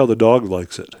and see how the dog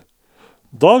likes it.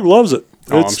 Dog loves it.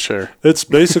 I'm sure. It's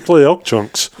basically elk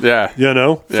chunks. Yeah.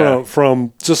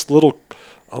 From just a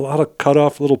lot of cut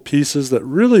off little pieces that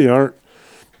really aren't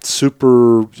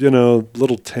super,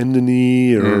 little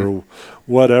tendony or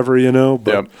whatever,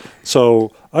 But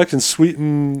so I can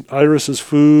sweeten Iris's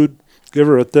food, give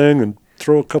her a thing, and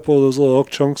throw a couple of those little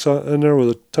elk chunks in there with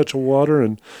a touch of water,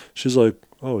 and she's like,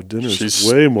 "Oh, dinner's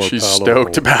way more palatable." She's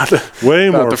stoked about it. Way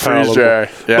about more the palatable. freeze dry.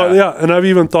 Yeah. But and I've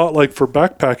even thought like for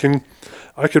backpacking,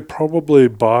 I could probably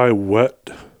buy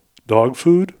wet dog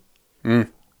food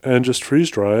and just freeze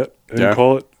dry it and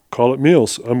call it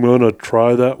meals. I'm going to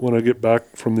try that when I get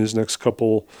back from these next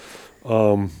couple,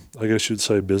 I guess you'd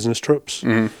say business trips.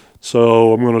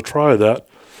 So I'm going to try that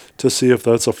to see if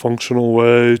that's a functional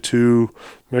way to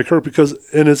make her,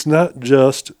 and it's not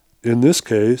just, in this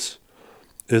case,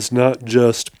 it's not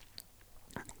just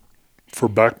for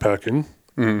backpacking.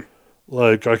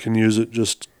 Like I can use it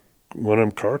just when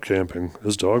I'm car camping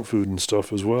as dog food and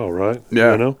stuff as well, right?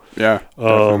 Yeah. Yeah.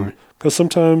 Because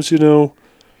sometimes,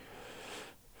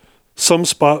 some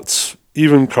spots,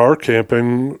 even car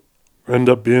camping, end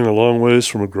up being a long ways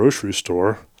from a grocery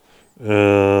store.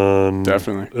 And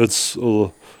definitely, it's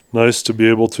nice to be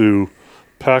able to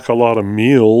pack a lot of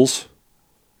meals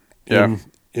in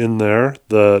there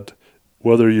that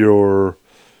whether you're,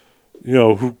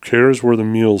 who cares where the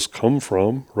meals come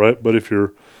from, right? But if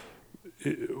you're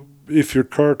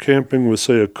car camping with,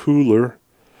 say, a cooler,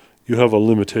 you have a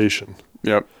limitation.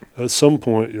 Yep. At some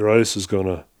point, your ice is going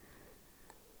to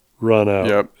run out.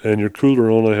 Yep. And your cooler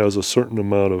only has a certain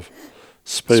amount of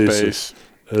space.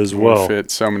 As well.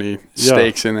 Fit so many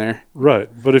steaks in there. Right.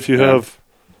 But if you have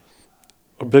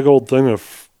a big old thing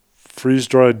of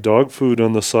freeze-dried dog food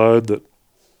on the side that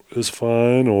is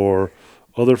fine, or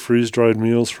other freeze-dried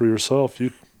meals for yourself,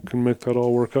 you can make that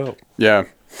all work out. Yeah.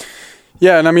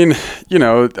 Yeah, and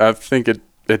I think it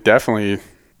definitely,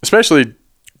 especially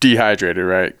dehydrated,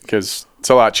 right? Because it's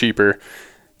a lot cheaper.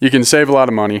 You can save a lot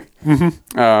of money.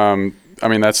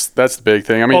 That's the big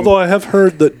thing. Although I have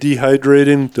heard that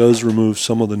dehydrating does remove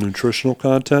some of the nutritional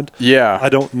content. Yeah. I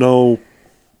don't know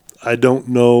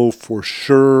for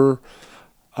sure.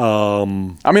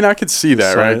 I could see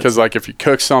that, right? Because like if you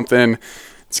cook something,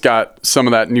 it's got some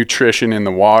of that nutrition in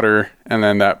the water, and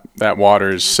then that water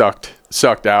is sucked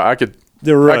out. I could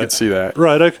see that.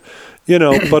 Right.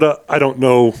 But I don't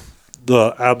know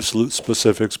the absolute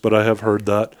specifics, but I have heard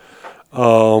that.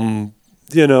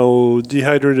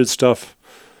 Dehydrated stuff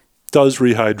does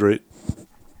rehydrate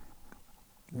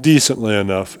decently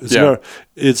enough.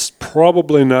 It's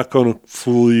probably not going to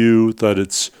fool you that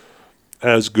it's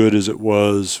as good as it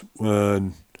was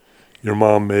when your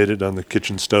mom made it on the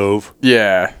kitchen stove.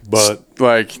 Yeah, But-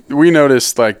 like we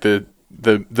noticed, like the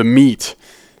meat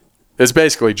is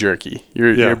basically jerky.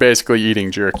 You're basically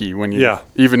eating jerky when you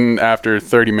even after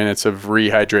 30 minutes of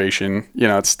rehydration. You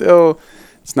know,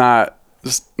 it's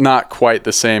not quite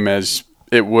the same as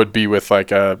it would be with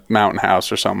like a Mountain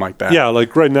House or something like that. Yeah,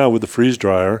 like right now with the freeze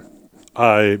dryer,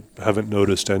 I haven't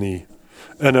noticed any.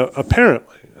 And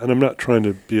apparently, and I'm not trying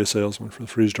to be a salesman for the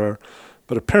freeze dryer,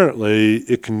 but apparently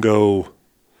it can go.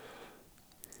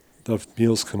 The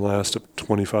meals can last up to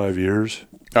 25 years.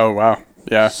 Oh wow.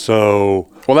 Yeah. So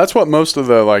Well, that's what most of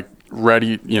the like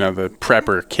ready, the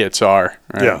prepper kits are.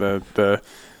 Right? Yeah. The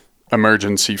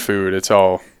emergency food. It's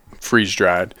all freeze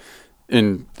dried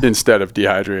instead of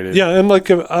dehydrated. yeah, and like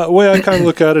a way I kind of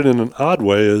look at it in an odd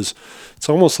way is it's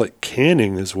almost like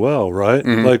canning as well, right?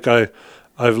 Mm-hmm. Like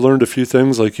I've learned a few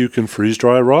things, like you can freeze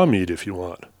dry raw meat if you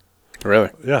want. Really.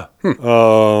 Yeah.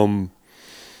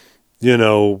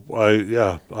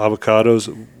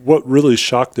 Avocados. What really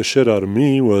shocked the shit out of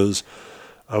me was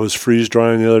I was freeze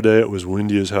drying the other day. It was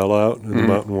windy as hell out in the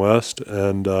Mountain West,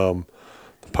 and the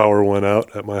power went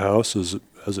out at my house as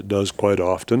it does quite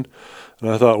often. And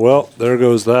I thought, well, there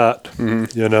goes that,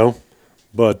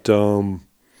 But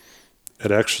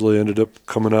it actually ended up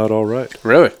coming out all right.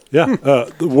 Really. Yeah.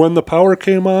 When the power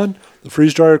came on, the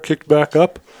freeze dryer kicked back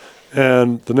up,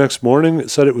 and the next morning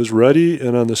it said it was ready,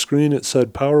 and on the screen it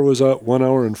said power was out 1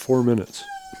 hour and 4 minutes.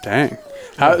 Dang.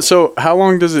 How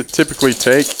long does it typically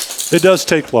take? It does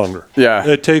take longer. Yeah.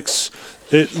 It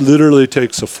literally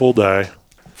takes a full day.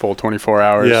 Full 24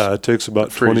 hours. Yeah, it takes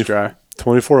about freeze dry.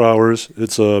 24 hours.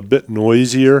 It's a bit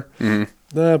noisier.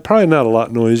 Probably not a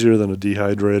lot noisier than a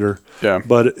dehydrator. Yeah.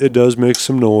 But it does make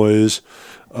some noise.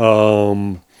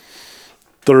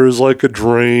 There's like a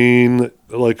drain,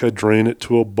 like I drain it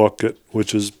to a bucket,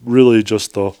 which is really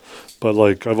just but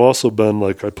like I've also been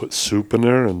like I put soup in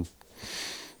there and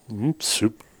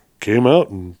soup came out,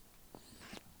 and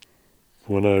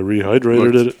when I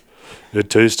rehydrated it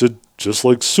tasted just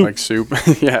like soup. Like soup.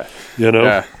 Yeah.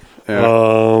 Yeah.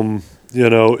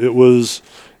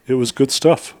 It was good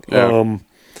stuff. Yeah.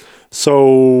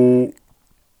 So,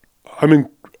 I mean,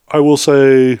 I will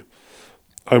say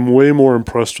I'm way more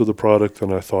impressed with the product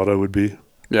than I thought I would be.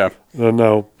 Yeah. And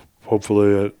now,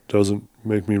 hopefully, it doesn't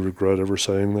make me regret ever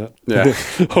saying that. Yeah.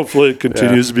 Hopefully, it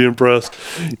continues to be impressed,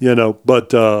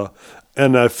 But,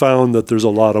 and I found that there's a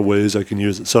lot of ways I can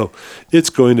use it. So, it's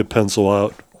going to pencil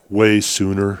out way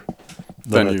sooner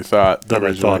than you thought. Than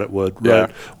I thought it would, Yeah.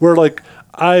 right? Where, like,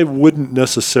 I wouldn't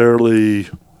necessarily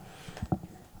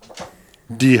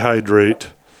dehydrate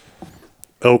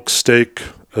elk steak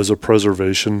as a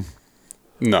preservation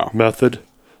method,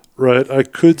 right? I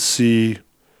could see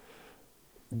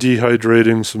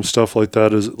dehydrating some stuff like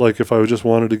that as like if I just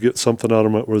wanted to get something out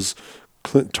of it was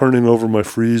turning over my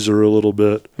freezer a little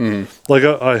bit. Like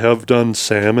I have done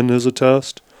salmon as a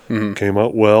test, came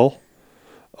out well.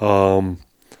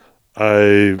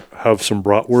 I have some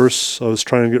bratwursts I was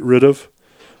trying to get rid of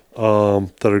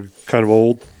that are kind of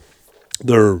old.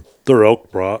 They're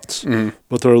elk brats,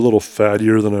 but they're a little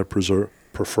fattier than I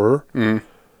prefer.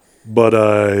 But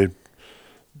I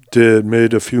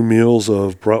made a few meals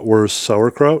of bratwurst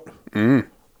sauerkraut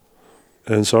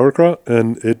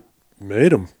and it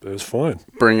made them. It was fine.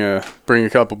 Bring a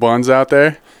couple buns out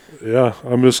there. Yeah,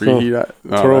 I'm just going to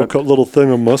Reheat throw a little thing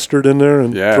of mustard in there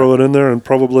and throw it in there, and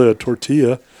probably a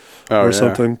tortilla or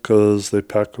something, because they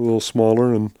pack a little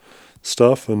smaller and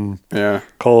stuff, and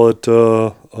call it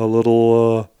a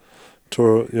little,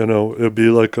 it'd be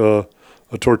like a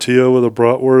tortilla with a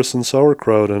bratwurst and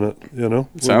sauerkraut in it,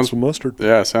 with some mustard.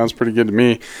 Yeah, sounds pretty good to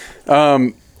me.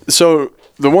 So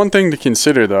the one thing to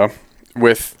consider, though,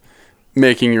 with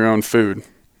making your own food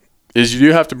is you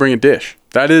do have to bring a dish.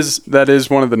 That is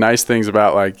one of the nice things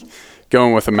about like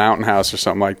going with a Mountain House or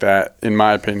something like that, in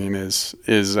my opinion, is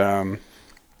you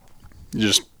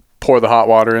just pour the hot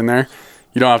water in there.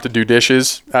 You don't have to do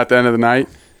dishes at the end of the night.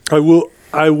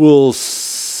 I will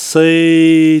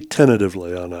say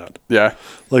tentatively on that. Yeah.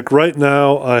 Like right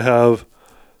now I have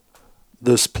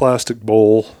this plastic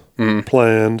bowl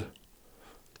planned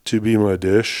to be my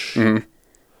dish.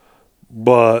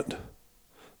 But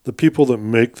the people that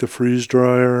make the freeze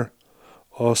dryer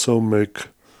also make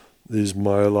these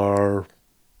Mylar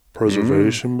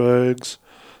preservation bags,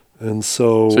 and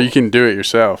so you can do it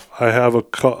yourself. I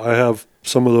have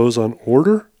some of those on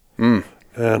order, and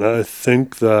I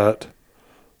think that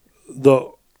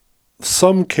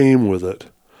some came with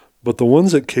it, but the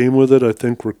ones that came with it I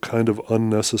think were kind of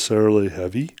unnecessarily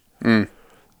heavy.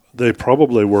 They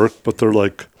probably work, but they're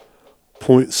like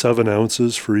 0.7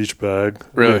 ounces for each bag.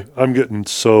 Really? I'm getting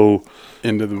so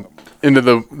into the into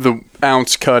the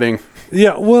ounce cutting.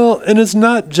 Yeah, well, and it's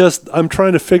not just, I'm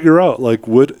trying to figure out, like,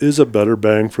 what is a better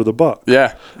bang for the buck?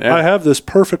 Yeah. I have this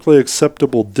perfectly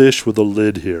acceptable dish with a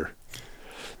lid here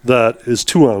that is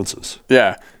 2 ounces.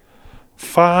 Yeah.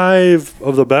 5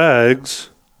 of the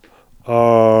bags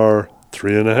are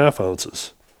 3.5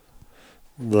 ounces.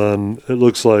 Then it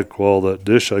looks like, well, that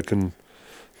dish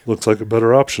looks like a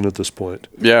better option at this point.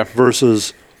 Yeah.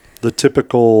 Versus the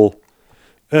typical,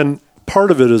 and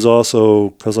part of it is also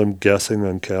because I'm guessing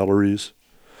on calories.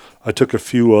 I took a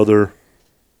few other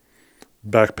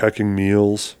backpacking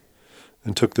meals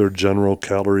and took their general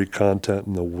calorie content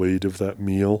and the weight of that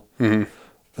meal. Mm-hmm.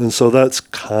 And so that's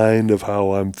kind of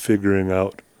how I'm figuring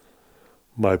out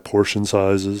my portion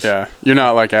sizes. Yeah. You're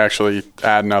not like actually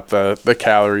adding up the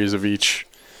calories of each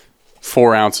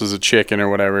 4 ounces of chicken or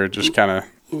whatever, just kind of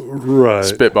right.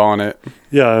 spitballing it.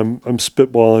 Yeah, I'm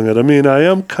spitballing it. I mean, I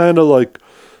am kind of like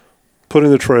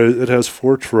putting the tray, it has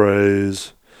 4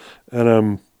 trays, and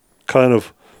I'm kind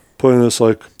of putting this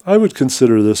like, I would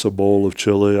consider this a bowl of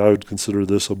chili. I would consider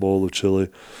this a bowl of chili.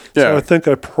 Yeah. So I think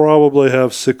I probably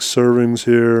have 6 servings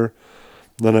here.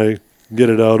 Then I get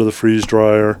it out of the freeze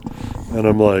dryer, and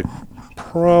I'm like,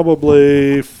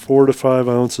 probably 4 to 5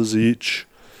 ounces each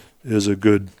is a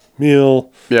good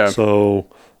meal. Yeah. So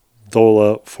dole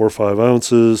out 4 or 5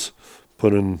 ounces,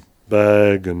 put in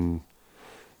bag, and,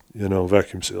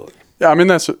 vacuum seal it. Yeah, I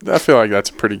mean, I feel like that's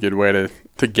a pretty good way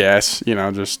to guess,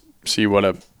 just see what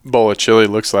a bowl of chili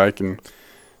looks like. And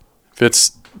if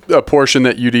it's a portion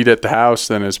that you'd eat at the house,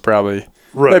 then it's probably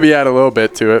maybe add a little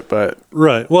bit to it. But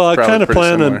right. Well, I kind of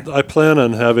I plan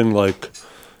on having like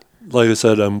I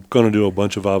said, I'm going to do a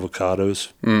bunch of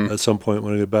avocados at some point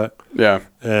when I get back. Yeah.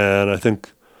 And I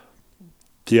think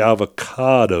the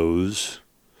avocados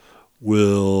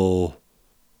will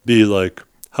be like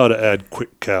how to add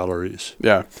quick calories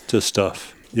to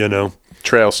stuff,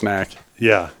 Trail snack.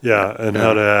 Yeah, and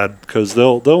how to add, because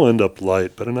they'll end up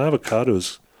light, but an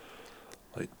avocado's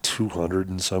like 200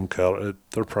 and some calories.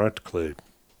 They're practically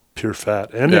pure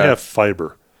fat, and they have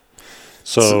fiber.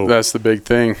 So that's the big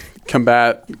thing.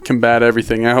 Combat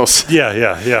everything else. Yeah.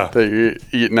 that you're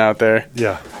eating out there.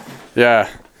 Yeah.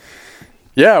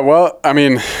 Well, I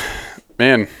mean,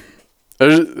 man,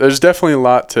 there's definitely a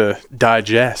lot to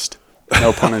digest.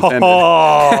 No pun intended.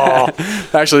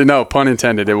 Actually, no pun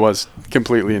intended. It was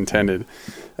completely intended.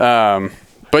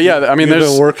 But yeah, I mean, you've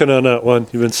been working on that one.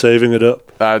 You've been saving it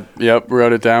up. Yep,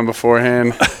 wrote it down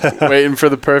beforehand, waiting for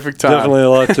the perfect time. Definitely a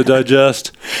lot to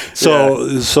digest.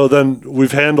 So then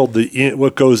we've handled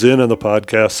what goes in on the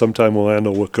podcast. Sometime we'll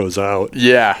handle what goes out.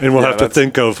 Yeah, and we'll have to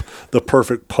think of the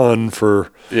perfect pun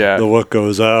for the what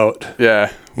goes out.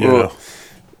 Yeah,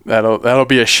 that'll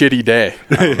be a shitty day.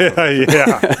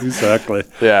 yeah, exactly.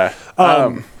 Yeah.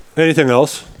 Anything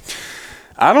else?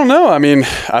 I don't know. I mean,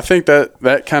 I think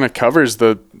that kind of covers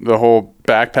the whole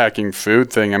backpacking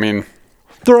food thing. I mean,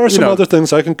 there are some other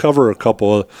things. I can cover a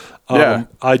couple.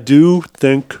 I do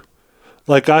think,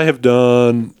 like I have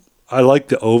done, I like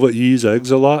the Ova Ease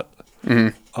eggs a lot.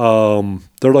 Mm-hmm.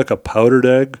 They're like a powdered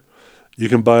egg. You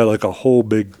can buy like a whole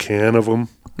big can of them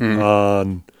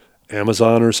on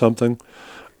Amazon or something.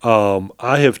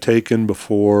 I have taken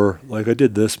before, like I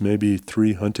did this maybe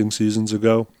 3 hunting seasons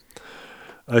ago.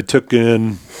 I took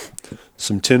in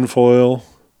some tin foil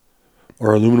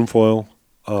or aluminum foil,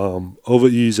 Ova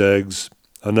Ease eggs,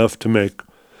 enough to make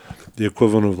the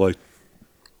equivalent of like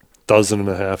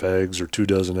 1.5 eggs or 2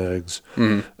 dozen eggs.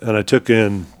 Mm-hmm. And I took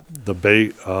in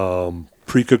the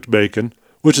pre-cooked bacon,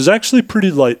 which is actually pretty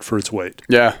light for its weight.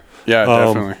 Yeah,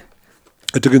 definitely.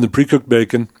 I took in the pre-cooked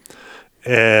bacon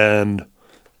and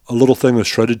a little thing of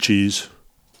shredded cheese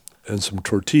and some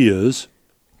tortillas.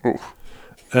 Ooh.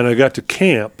 And I got to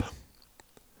camp,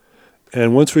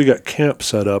 and once we got camp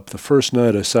set up, the first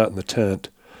night I sat in the tent,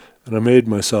 and I made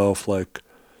myself like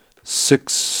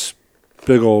 6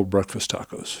 big old breakfast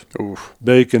tacos. Oof.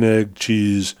 Bacon, egg,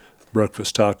 cheese,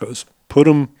 breakfast tacos. Put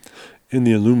them in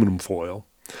the aluminum foil.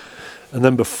 And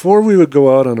then before we would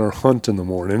go out on our hunt in the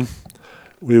morning,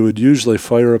 we would usually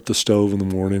fire up the stove in the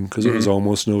morning because it was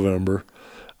almost November.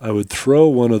 I would throw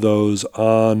one of those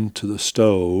onto the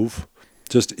stove,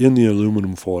 just in the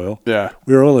aluminum foil. Yeah.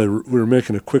 We were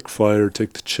making a quick fire,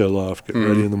 take the chill off, get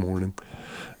ready in the morning.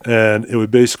 And it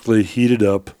would basically heat it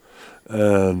up,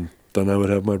 and then I would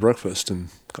have my breakfast and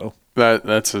go.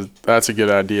 That's a good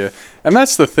idea. And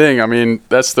that's the thing. I mean,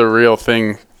 that's the real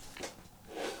thing.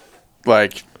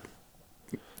 Like,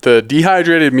 the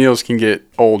dehydrated meals can get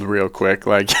old real quick.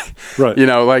 Like, right.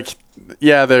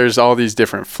 There's all these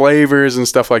different flavors and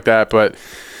stuff like that, but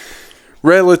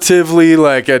relatively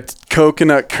like a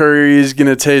coconut curry is going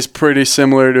to taste pretty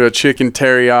similar to a chicken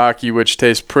teriyaki, which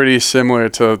tastes pretty similar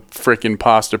to freaking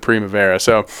pasta primavera.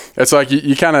 So it's like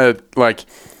you kind of like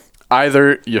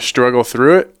either you struggle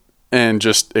through it and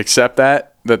just accept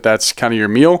that's kind of your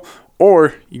meal,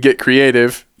 or you get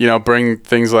creative, bring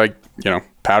things like,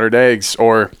 powdered eggs,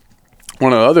 or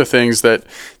one of the other things that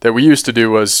we used to do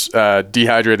was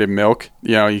dehydrated milk.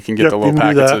 You can get the little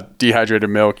packets of dehydrated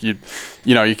milk. You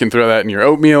can throw that in your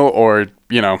oatmeal, or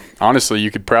honestly,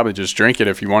 you could probably just drink it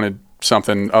if you wanted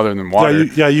something other than water.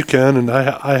 Yeah, you can. And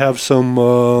I have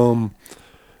some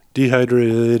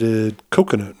dehydrated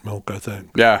coconut milk, I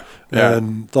think. Yeah.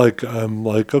 And I'm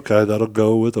like, okay, that'll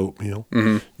go with oatmeal.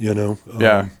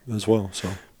 As well. So.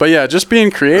 But yeah, just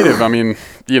being creative. I mean,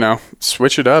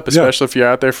 switch it up, especially if you're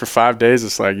out there for 5 days.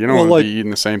 It's like you don't want to be eating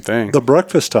the same thing. The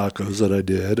breakfast tacos that I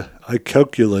did, I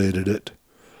calculated it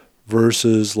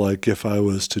versus like if I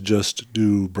was to just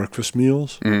do breakfast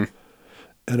meals. Mm-hmm.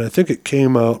 And I think it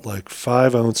came out like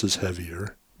 5 ounces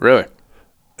heavier. Really?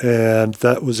 And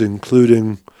that was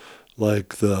including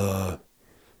like the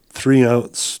 3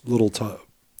 ounce little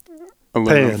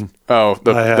pan. Oh,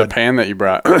 the pan that you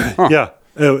brought. Huh. Yeah.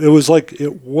 It was like,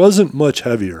 it wasn't much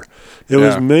heavier. It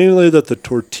was mainly that the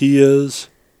tortillas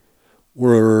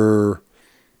were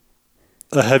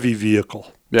a heavy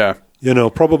vehicle. Yeah.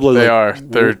 Probably they are.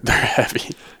 They're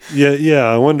heavy. Yeah.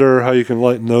 I wonder how you can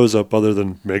lighten those up other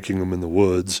than making them in the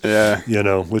woods. Yeah.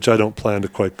 Which I don't plan to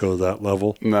quite go that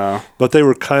level. No. But they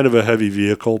were kind of a heavy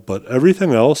vehicle. But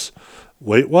everything else,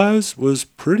 weight-wise, was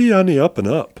pretty on the up and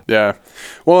up. Yeah.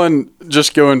 Well, and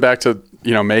just going back to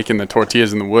making the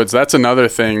tortillas in the woods, that's another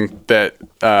thing that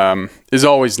is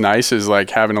always nice, is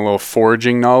like having a little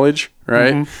foraging knowledge,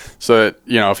 right? Mm-hmm. So that,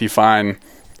 if you find,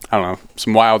 I don't know,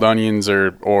 some wild onions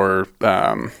or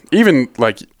even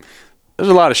like there's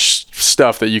a lot of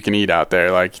stuff that you can eat out there.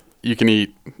 Like you can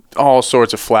eat all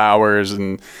sorts of flowers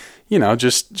and,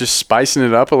 just spicing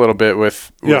it up a little bit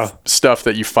with stuff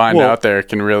that you find out there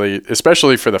can really,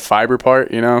 especially for the fiber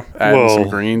part, adding some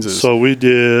greens. So we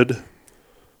did...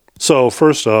 So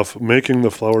first off, making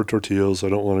the flour tortillas, I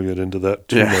don't want to get into that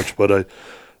too much, but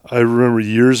I remember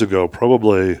years ago,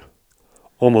 probably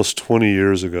almost 20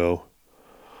 years ago,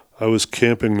 I was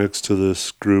camping next to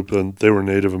this group, and they were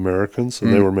Native Americans,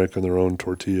 and they were making their own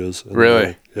tortillas.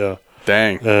 Really? Yeah.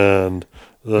 Dang. And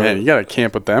man, you got to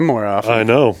camp with them more often. I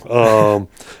know.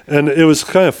 And it was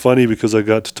kind of funny because I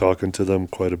got to talking to them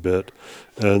quite a bit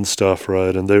and stuff,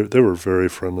 right? And they were very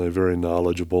friendly, very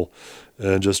knowledgeable,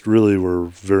 and just really were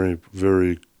very,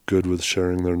 very good with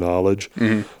sharing their knowledge.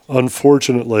 Mm-hmm.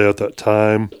 Unfortunately, at that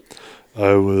time,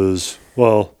 I was,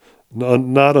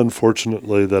 not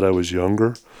unfortunately that I was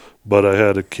younger, but I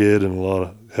had a kid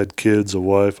and had kids, a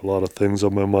wife, a lot of things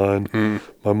on my mind. Mm.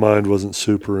 My mind wasn't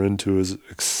super into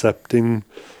accepting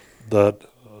that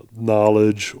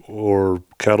knowledge or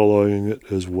cataloging it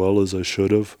as well as I should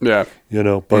have. Yeah.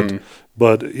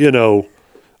 But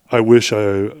I wish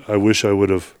I would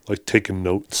have like taken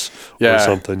notes or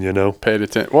something, Paid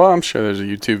attention. Well, I'm sure there's a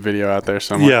YouTube video out there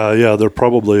somewhere. Yeah, there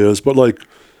probably is. But like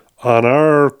on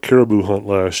our caribou hunt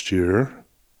last year,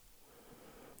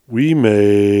 we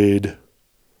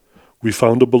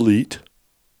found a bolete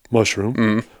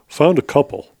mushroom, found a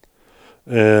couple.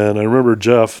 And I remember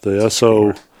Jeff, the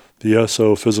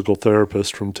SO physical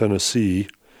therapist from Tennessee,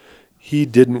 he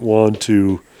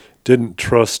didn't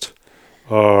trust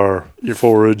our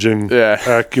foraging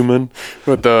acumen.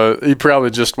 But he probably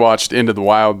just watched Into the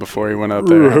Wild before he went up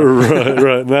there.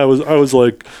 Right. And I was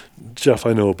like, Jeff,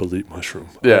 I know a bolete mushroom.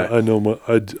 Yeah. I know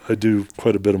I do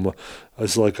quite a bit of I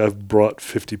was like, I've brought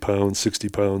 50 pounds, 60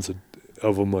 pounds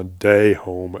of them a day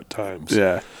home at times.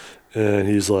 Yeah. And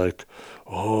he's like,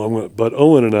 but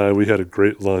Owen and I, we had a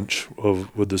great lunch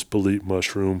with this bolete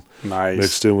mushroom. Nice.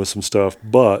 Mixed in with some stuff.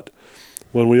 But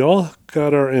when we all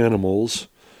got our animals,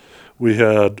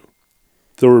 there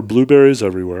were blueberries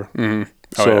everywhere. Mm-hmm.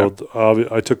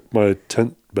 I took my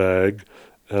tent bag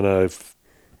and I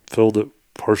filled it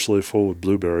partially full with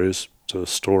blueberries to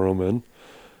store them in,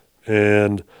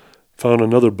 and found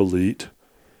another bolete.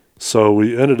 So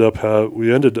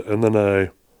and then I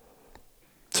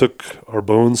took our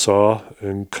bone saw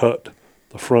and cut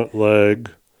the front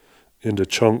leg into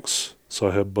chunks, so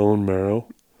I had bone marrow.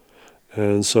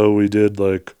 And so we did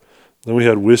then we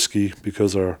had whiskey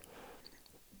because our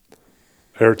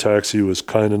air taxi was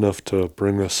kind enough to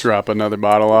bring us... Drop another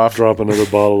bottle off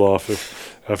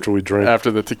after we drank.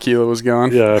 After the tequila was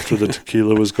gone? Yeah, after the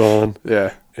tequila was gone.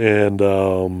 Yeah. And,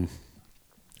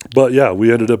 but yeah,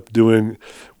 we ended up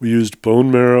we used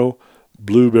bone marrow,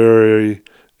 blueberry,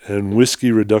 and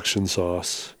whiskey reduction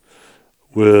sauce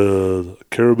with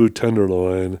caribou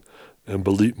tenderloin and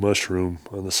bolete mushroom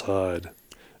on the side.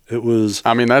 It was.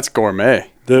 I mean, that's gourmet.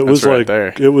 It was right like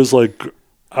there. It was like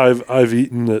I've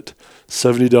eaten at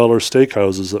 $70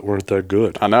 steakhouses that weren't that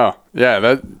good. I know. Yeah,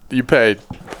 that you pay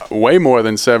way more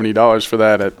than $70 for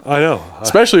that. I know,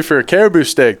 Especially for a caribou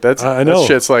steak. I know. That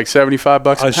shit's like $75 a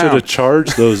pound. I should have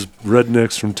charged those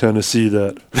rednecks from Tennessee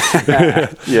that.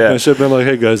 Yeah. I should have been like,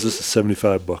 hey guys, this is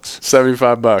 $75.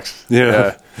 $75.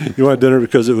 Yeah. You want dinner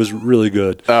because it was really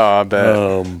good. Oh, I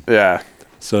bet. Yeah.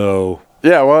 So.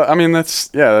 Yeah, well, I mean,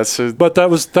 But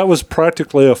that was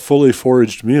practically a fully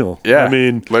foraged meal. Yeah. I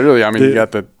mean, literally, you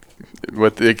got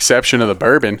with the exception of the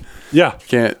bourbon. Yeah.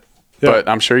 Can't. Yeah. But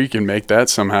I'm sure you can make that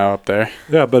somehow up there.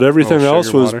 Yeah, but everything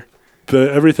else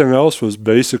was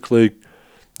basically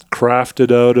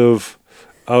crafted out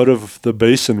of the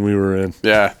basin we were in.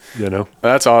 Yeah. You know.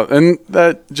 That's all, and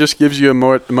that just gives you a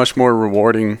much more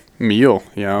rewarding meal.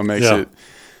 You know,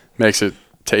 makes it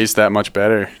taste that much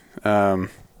better.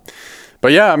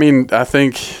 But yeah, I mean, I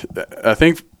think the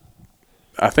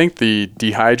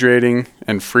dehydrating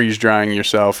and freeze drying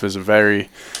yourself is a very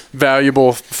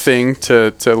valuable thing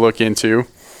to look into.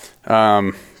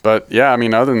 But yeah, I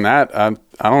mean, other than that, I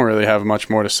don't really have much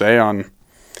more to say on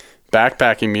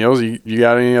backpacking meals. You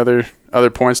got any other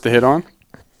points to hit on?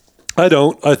 I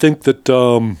don't. I think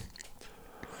that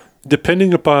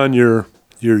depending upon your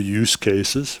use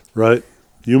cases, right?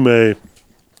 You may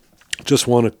just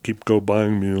want to go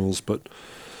buying meals, but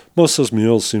most of those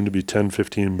meals seem to be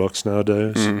 $10-15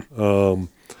 nowadays. Mm-hmm.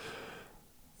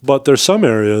 But there's some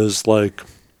areas I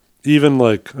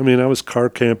was car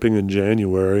camping in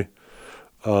January,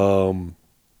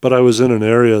 but I was in an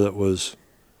area that was,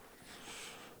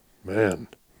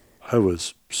 I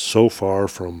was so far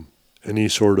from any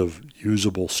sort of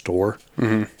usable store.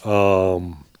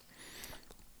 Mm-hmm.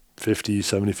 50,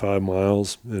 75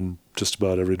 miles in just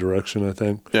about every direction, I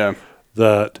think. Yeah.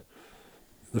 That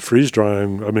the freeze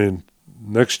drying,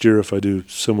 next year if I do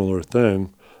similar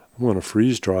thing, I'm going to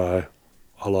freeze dry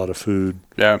a lot of food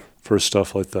for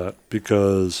stuff like that,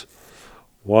 because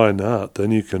why not?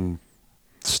 Then you can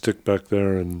stick back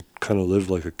there and kind of live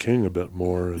like a king a bit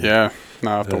more. Not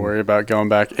have to worry about going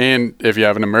back. And if you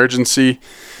have an emergency,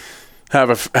 have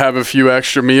a few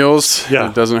extra meals. Yeah.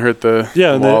 It doesn't hurt the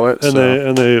wallet.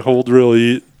 They hold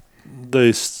really,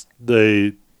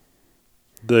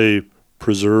 they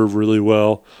preserve really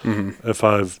well. Mm-hmm. If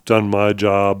I've done my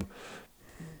job,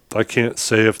 I can't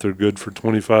say if they're good for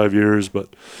 25 years,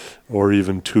 or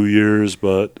even 2 years,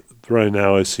 but right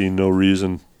now I see no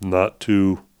reason not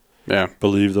to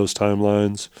believe those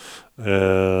timelines,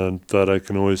 and that I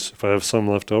can always, if I have some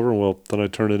left over, well, then I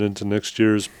turn it into next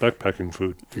year's backpacking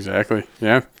food. Exactly.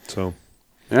 Yeah. So.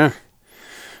 Yeah.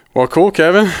 Well, cool,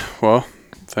 Kevin. Well,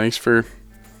 thanks for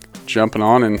jumping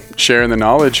on and sharing the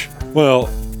knowledge. Well,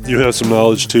 you have some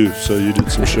knowledge too, so you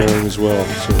did some sharing as well.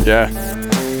 So. Yeah.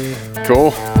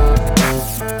 Cool.